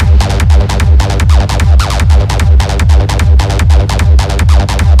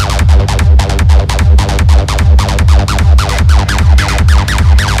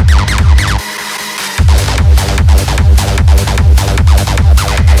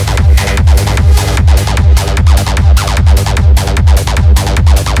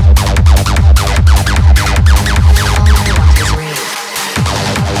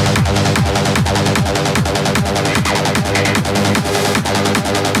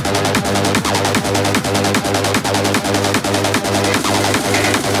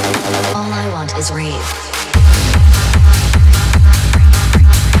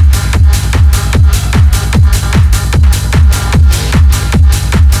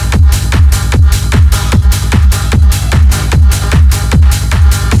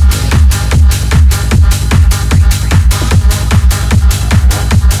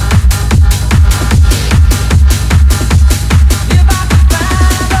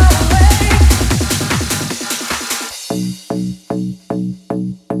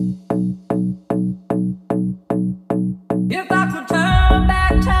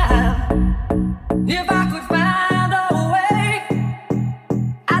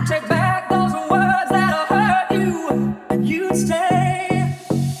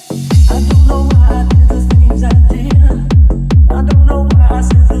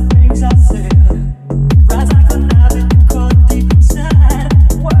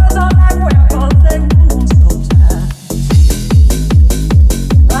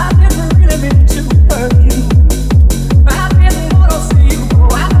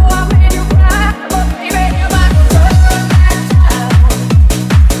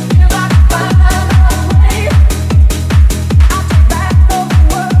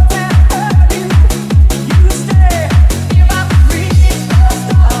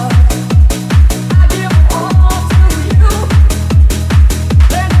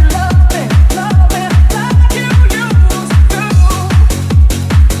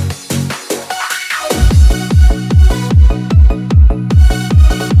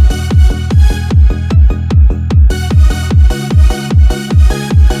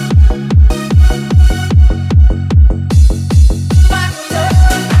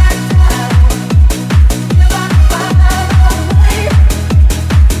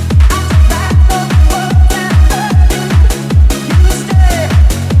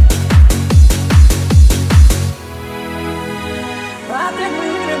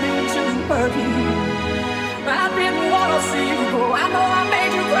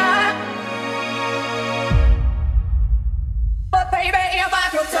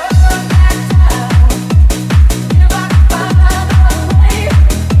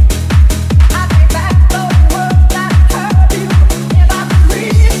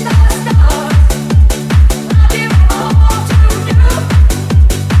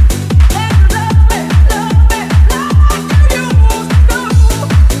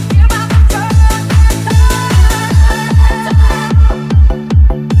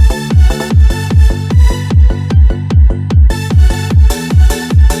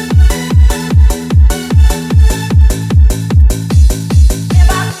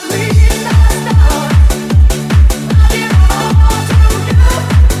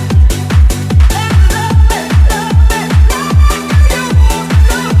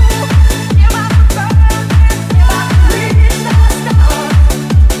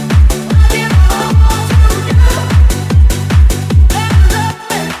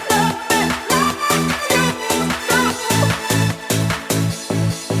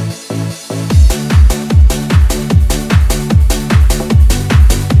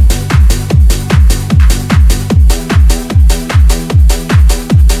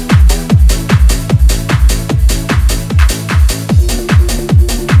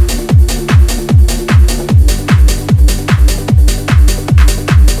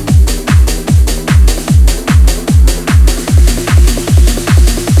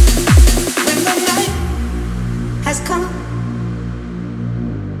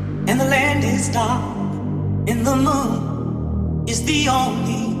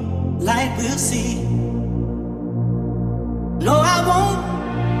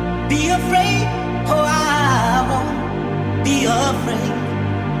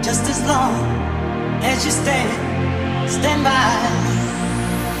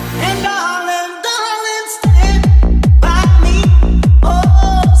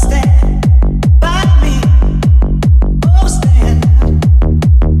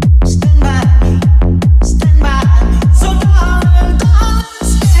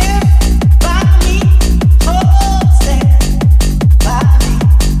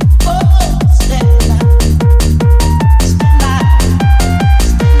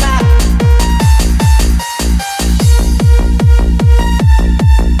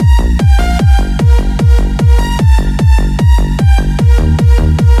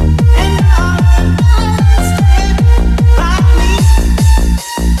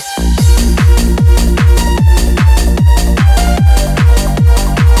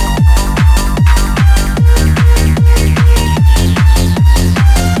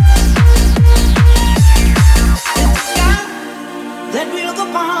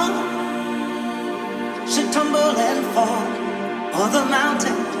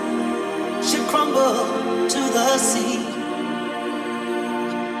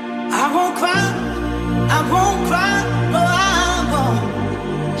 won't cry, I won't cry, no, I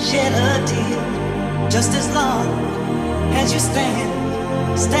won't shed a tear. Just as long as you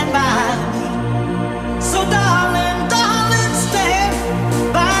stand by me. So darling,